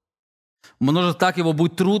 может, так его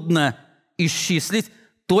будет трудно исчислить,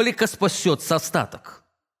 только спасется остаток.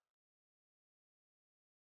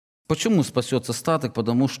 Почему спасется остаток?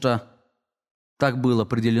 Потому что так было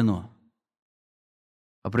определено.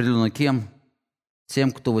 Определено кем?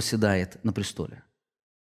 Тем, кто восседает на престоле.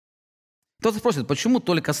 Кто-то спросит, почему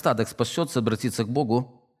только остаток спасется, обратиться к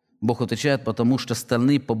Богу? Бог отвечает, потому что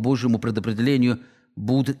остальные по Божьему предопределению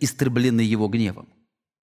будут истреблены Его гневом.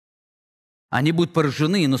 Они будут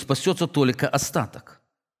поражены, но спасется только остаток.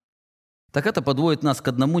 Так это подводит нас к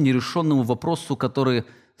одному нерешенному вопросу, который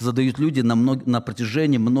задают люди на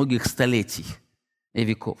протяжении многих столетий и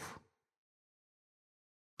веков.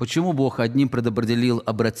 Почему Бог одним предопределил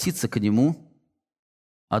обратиться к Нему,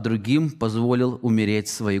 а другим позволил умереть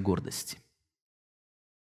в своей гордости?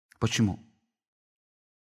 Почему?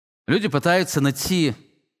 Люди пытаются найти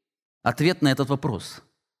ответ на этот вопрос.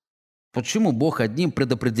 Почему Бог одним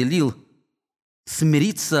предопределил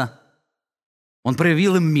смириться, Он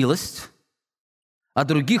проявил им милость, а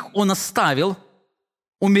других Он оставил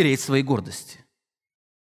умереть в своей гордости?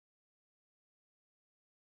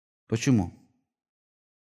 Почему?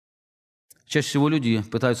 Чаще всего люди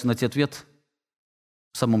пытаются найти ответ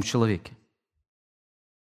в самом человеке.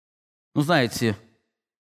 Знаете,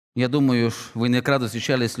 я думаю, вы неоднократно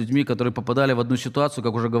встречались с людьми, которые попадали в одну ситуацию,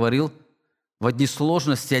 как уже говорил, в одни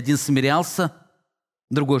сложности. Один смирялся,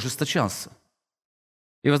 другой ожесточался.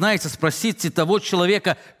 И вы знаете, спросите того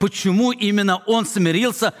человека, почему именно он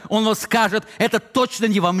смирился, он вам скажет, это точно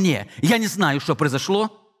не во мне. Я не знаю, что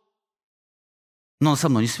произошло, но оно со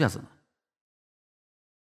мной не связано.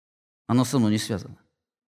 Оно со мной не связано.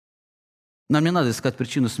 Нам не надо искать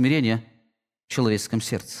причину смирения в человеческом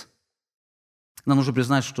сердце. Нам нужно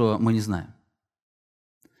признать, что мы не знаем.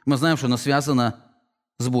 Мы знаем, что оно связано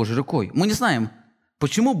с Божьей рукой. Мы не знаем,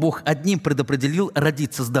 почему Бог одним предопределил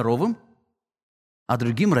родиться здоровым, а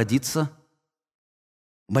другим родиться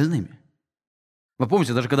больными. Вы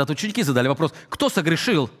помните, даже когда ученики задали вопрос, кто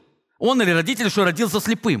согрешил, он или родители, что родился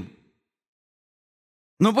слепым?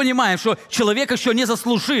 Но понимаем, что человек еще не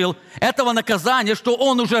заслужил этого наказания, что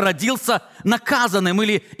он уже родился наказанным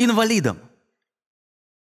или инвалидом.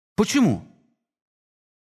 Почему?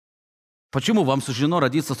 Почему вам суждено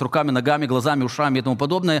родиться с руками, ногами, глазами, ушами и тому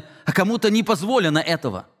подобное, а кому-то не позволено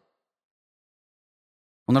этого?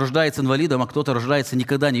 Он рождается инвалидом, а кто-то рождается,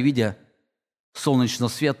 никогда не видя солнечного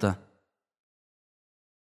света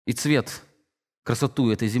и цвет,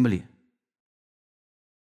 красоту этой земли.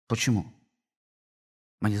 Почему?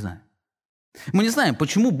 Мы не знаем. Мы не знаем,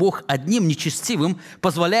 почему Бог одним нечестивым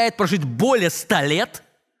позволяет прожить более 100 лет,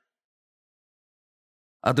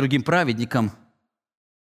 а другим праведникам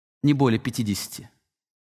не более 50.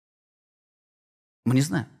 Мы не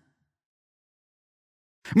знаем.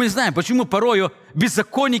 Мы не знаем, почему порою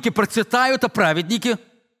беззаконники процветают, а праведники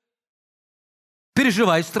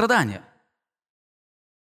переживают страдания.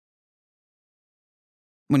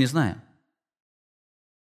 Мы не знаем.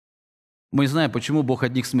 Мы не знаем, почему Бог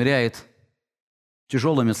одних смиряет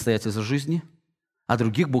тяжелыми обстоятельствами жизни, а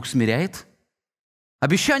других Бог смиряет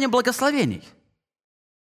обещанием благословений.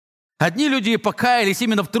 Одни люди покаялись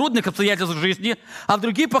именно в трудных обстоятельствах жизни, а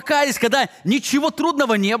другие покаялись, когда ничего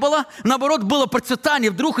трудного не было, наоборот, было процветание,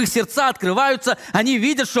 вдруг их сердца открываются, они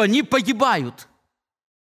видят, что они погибают.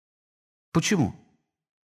 Почему?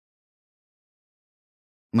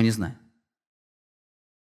 Мы не знаем.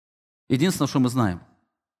 Единственное, что мы знаем,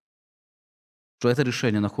 что это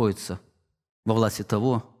решение находится во власти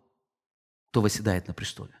того, кто восседает на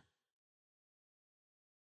престоле.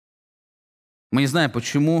 Мы не знаем,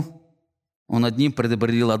 почему Он одним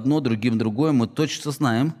предопределил одно, другим другое. Мы точно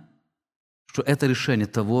знаем, что это решение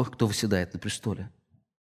того, кто восседает на престоле.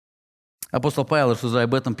 Апостол Павел, рассуждая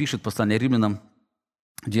об этом, пишет в послании Римлянам,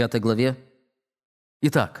 в 9 главе.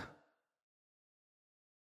 Итак,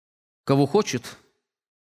 кого хочет,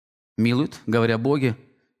 милует, говоря о Боге.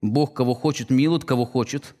 Бог, кого хочет, милует, кого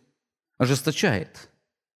хочет, ожесточает.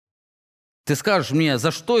 Ты скажешь мне, за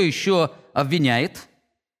что еще обвиняет?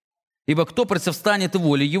 Ибо кто противостанет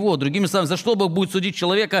воле его? Другими словами, за что Бог будет судить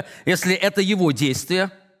человека, если это его действие?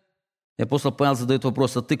 И апостол Павел задает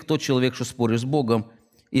вопрос, а ты кто человек, что споришь с Богом?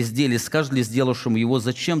 И скажет ли сделавшему его,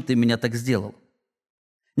 зачем ты меня так сделал?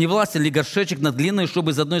 Не властен ли горшечек над глиной,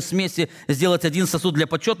 чтобы из одной смеси сделать один сосуд для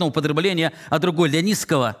почетного употребления, а другой для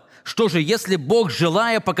низкого? Что же, если Бог,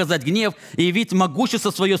 желая показать гнев и явить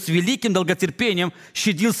могущество свое с великим долготерпением,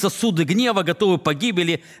 щадил сосуды гнева, готовые к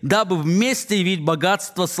погибели, дабы вместе явить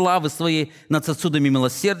богатство славы своей над сосудами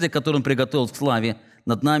милосердия, которые Он приготовил к славе,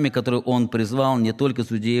 над нами, которую Он призвал не только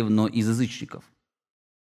из иудеев, но и из язычников?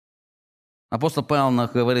 Апостол Павел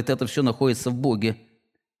говорит, это все находится в Боге.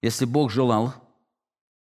 Если Бог желал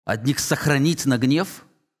одних сохранить на гнев,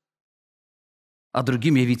 а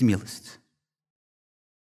другим явить милость.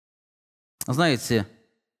 Знаете,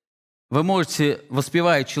 вы можете,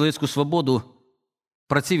 воспевая человеческую свободу,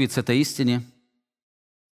 противиться этой истине.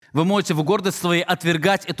 Вы можете в гордости своей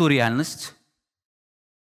отвергать эту реальность.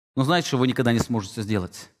 Но знаете, что вы никогда не сможете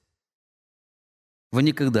сделать? Вы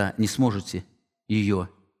никогда не сможете ее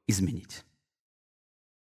изменить.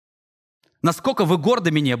 Насколько вы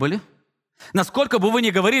гордыми не были, насколько бы вы ни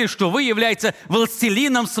говорили, что вы являетесь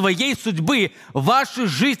властелином своей судьбы, в вашей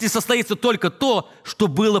жизни состоится только то, что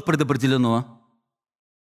было предопределено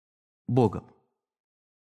Богом.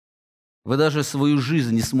 Вы даже свою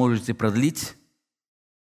жизнь не сможете продлить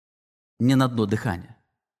ни на одно дыхание,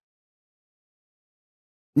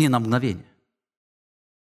 ни на мгновение.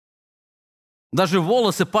 Даже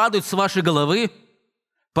волосы падают с вашей головы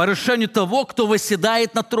по решению того, кто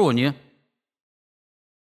восседает на троне,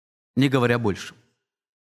 не говоря больше.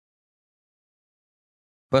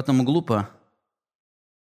 Поэтому глупо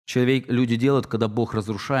люди делают, когда Бог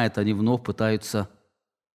разрушает, они вновь пытаются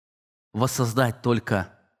воссоздать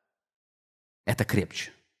только это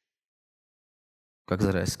крепче, как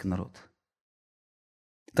израильский народ.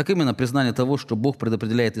 Так именно признание того, что Бог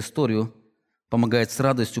предопределяет историю, помогает с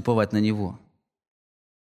радостью уповать на Него.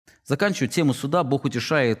 Заканчивая тему суда, Бог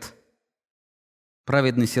утешает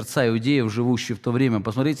праведные сердца иудеев, живущих в то время.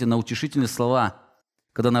 Посмотрите на утешительные слова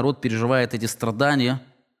когда народ переживает эти страдания,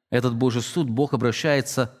 этот Божий суд, Бог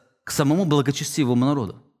обращается к самому благочестивому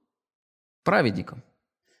народу, праведникам.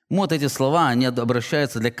 Вот эти слова, они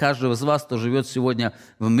обращаются для каждого из вас, кто живет сегодня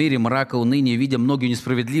в мире мрака, уныния, видя многие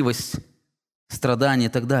несправедливость, страдания и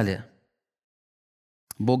так далее.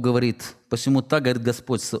 Бог говорит: «Посему так говорит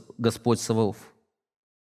Господь Саваоф: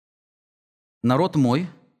 народ мой,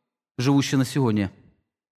 живущий на сегодня,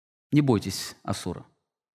 не бойтесь Ассура.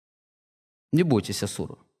 Не бойтесь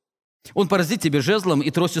Ассура. Он поразит тебя жезлом,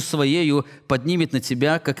 и тростью своею поднимет на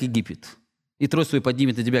тебя, как Египет. И трость свою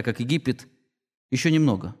поднимет на тебя, как Египет. Еще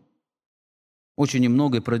немного, очень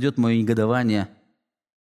немного, и пройдет мое негодование,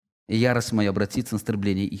 и ярость моя обратится на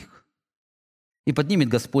истребление их. И поднимет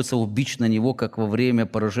Господь Саваоф бич на него, как во время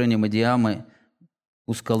поражения Мадиамы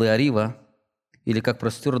у скалы Арива, или как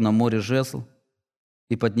простер на море жезл,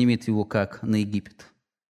 и поднимет его, как на Египет».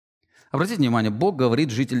 Обратите внимание, Бог говорит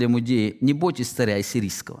жителям Иудеи: не бойтесь царя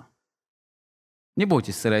ассирийского. Не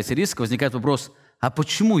бойтесь царя ассирийского. Возникает вопрос: а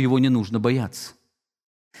почему его не нужно бояться?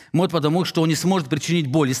 Может, потому что он не сможет причинить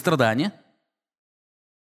боль и страдания?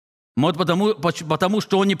 Может, потому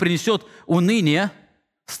что он не принесет уныние,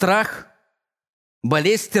 страх,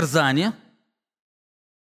 болезнь, терзание?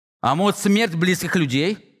 А может, смерть близких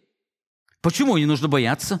людей? Почему не нужно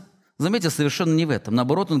бояться? Заметьте, совершенно не в этом.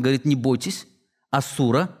 Наоборот, он говорит: не бойтесь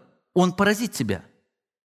Ассура, он поразит тебя.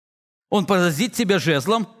 Он поразит тебя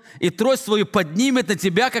жезлом, и трость свою поднимет на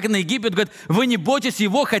тебя, как на Египет. Говорит: вы не бойтесь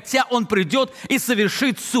его, хотя он придет и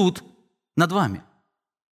совершит суд над вами.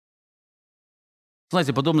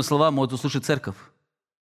 Знаете, подобные слова может услышать церковь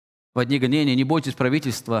в дни гонения: не бойтесь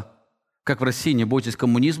правительства, как в России, не бойтесь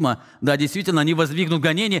коммунизма. Да, действительно, они воздвигнут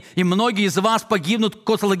гонения, и многие из вас погибнут в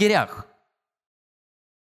концлагерях.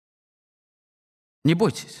 Не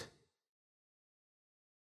бойтесь.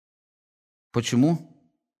 Почему?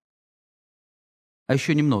 А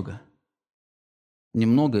еще немного.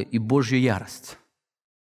 Немного, и Божья ярость,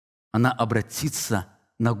 она обратится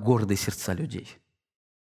на гордые сердца людей,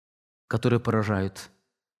 которые поражают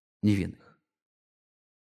невинных.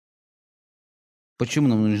 Почему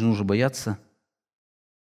нам не нужно бояться?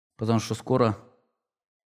 Потому что скоро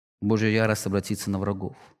Божья ярость обратится на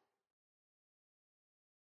врагов.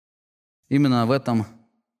 Именно в этом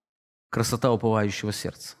красота уповающего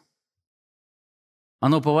сердца.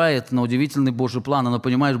 Оно уповает на удивительный Божий план. Оно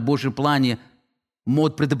понимает, в Божьем плане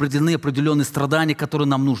могут предопределены определенные страдания, которые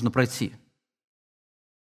нам нужно пройти.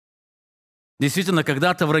 Действительно,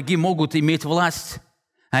 когда-то враги могут иметь власть.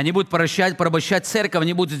 Они будут порабощать церковь,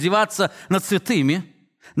 они будут издеваться над святыми.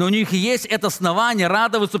 Но у них есть это основание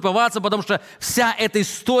радоваться, уповаться, потому что вся эта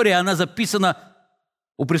история, она записана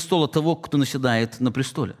у престола того, кто наседает на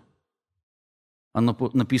престоле. Она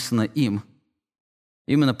написана им.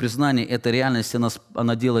 Именно признание этой реальности,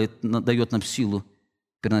 она дает нам силу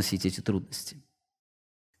переносить эти трудности.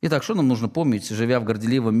 Итак, что нам нужно помнить, живя в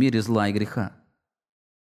горделивом мире зла и греха?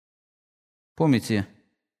 Помните,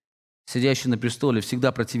 сидящий на престоле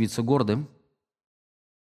всегда противится гордым.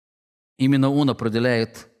 Именно он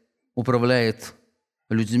управляет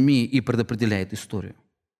людьми и предопределяет историю.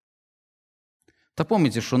 Так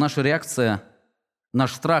помните, что наша реакция,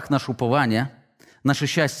 наш страх, наше упование, наше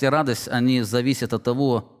счастье, радость, они зависят от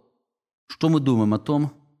того, что мы думаем о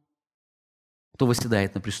том, кто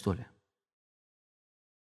восседает на престоле.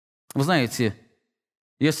 Вы знаете,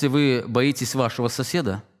 если вы боитесь вашего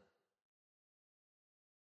соседа,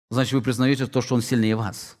 значит, вы признаете то, что он сильнее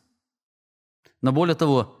вас. Но более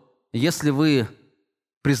того, если вы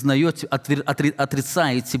признаете,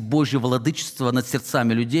 отрицаете Божье владычество над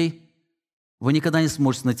сердцами людей, вы никогда не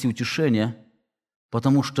сможете найти утешение,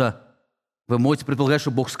 потому что вы можете предполагать,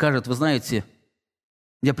 что Бог скажет: вы знаете,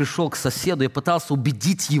 я пришел к соседу, я пытался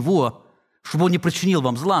убедить его, чтобы он не причинил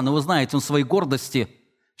вам зла, но вы знаете, он в своей гордости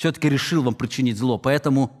все-таки решил вам причинить зло,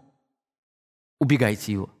 поэтому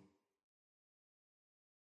убегайте его.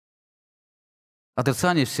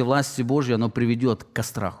 Отрицание всевластия Божьей, оно приведет к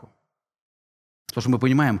страху. Потому что мы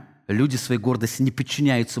понимаем, люди своей гордости не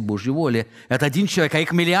подчиняются Божьей воле. Это один человек, а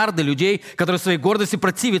их миллиарды людей, которые своей гордости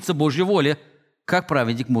противятся Божьей воле. Как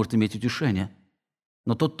праведник может иметь утешение?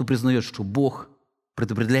 Но тот, кто признает, что Бог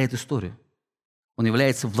предопределяет историю, Он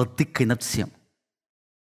является владыкой над всем,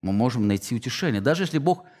 мы можем найти утешение. Даже если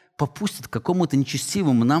Бог попустит какому-то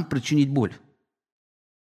нечестивому нам причинить боль,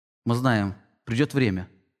 мы знаем, придет время,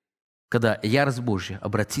 когда ярость Божья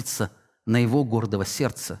обратится на Его гордого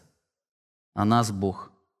сердца, а нас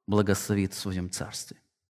Бог благословит в Своем Царстве.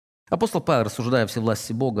 Апостол Павел, рассуждая о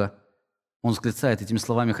всевластии Бога, он восклицает, этими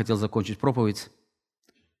словами хотел закончить проповедь: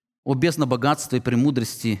 «О бездна богатства и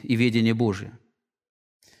премудрости и ведения Божия!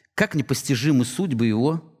 Как непостижимы судьбы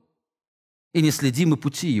Его, и неследимы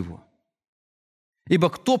пути Его. Ибо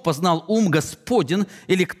кто познал ум Господен,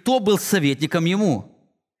 или кто был советником Ему?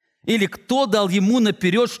 Или кто дал Ему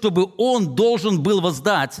наперед, чтобы Он должен был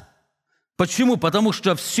воздать? Почему? Потому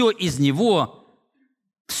что все из Него,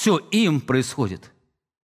 все им происходит,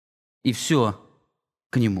 и все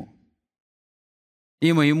к Нему.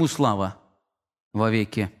 Имя Ему слава во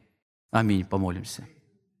веки. Аминь. Помолимся.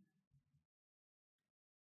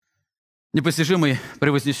 Непостижимый,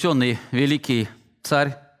 превознесенный, великий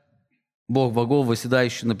Царь, Бог богов,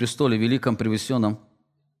 восседающий на престоле великом, превознесенном,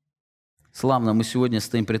 славно, мы сегодня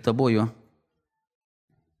стоим пред Тобою,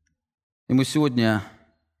 и мы сегодня,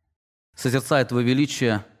 созерцая Твое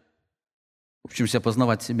величие, учимся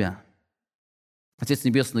познавать Тебя. Отец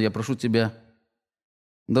Небесный, я прошу Тебя,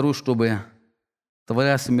 даруй, чтобы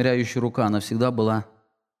Твоя смиряющая рука навсегда была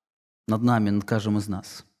над нами, над каждым из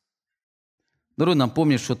нас. Даруй нам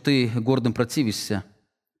помнить, что Ты гордым противишься,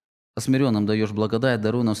 а смиренным даешь благодать.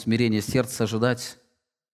 Даруй нам смирение сердца, ожидать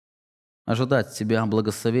Тебя,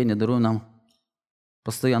 благословения. Даруй нам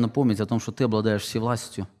постоянно помнить о том, что Ты обладаешь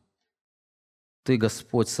всевластью. Ты,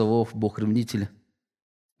 Господь Саваоф, Бог-ревнитель,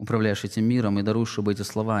 управляешь этим миром, и даруй, чтобы эти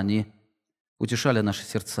слова, они утешали наши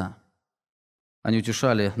сердца. Они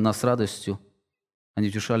утешали нас радостью, они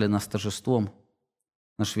утешали нас торжеством.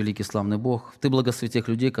 Наш великий славный Бог, Ты благослови тех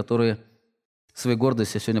людей, которые своей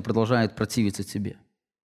гордостью сегодня продолжают противиться Тебе.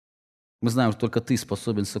 Мы знаем, что только Ты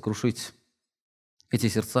способен сокрушить эти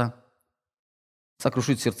сердца,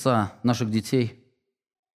 сокрушить сердца наших детей,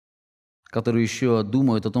 которые еще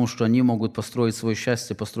думают о том, что они могут построить свое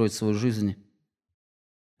счастье, построить свою жизнь.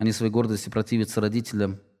 Они своей гордости противятся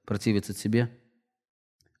родителям, противятся Тебе.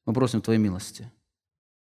 Мы просим Твоей милости.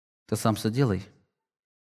 Ты сам соделай.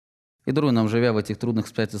 И даруй нам, живя в этих трудных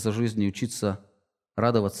обстоятельствах жизни, учиться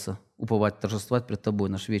радоваться, уповать, торжествовать пред Тобой,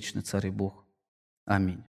 наш вечный Царь и Бог.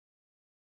 Аминь.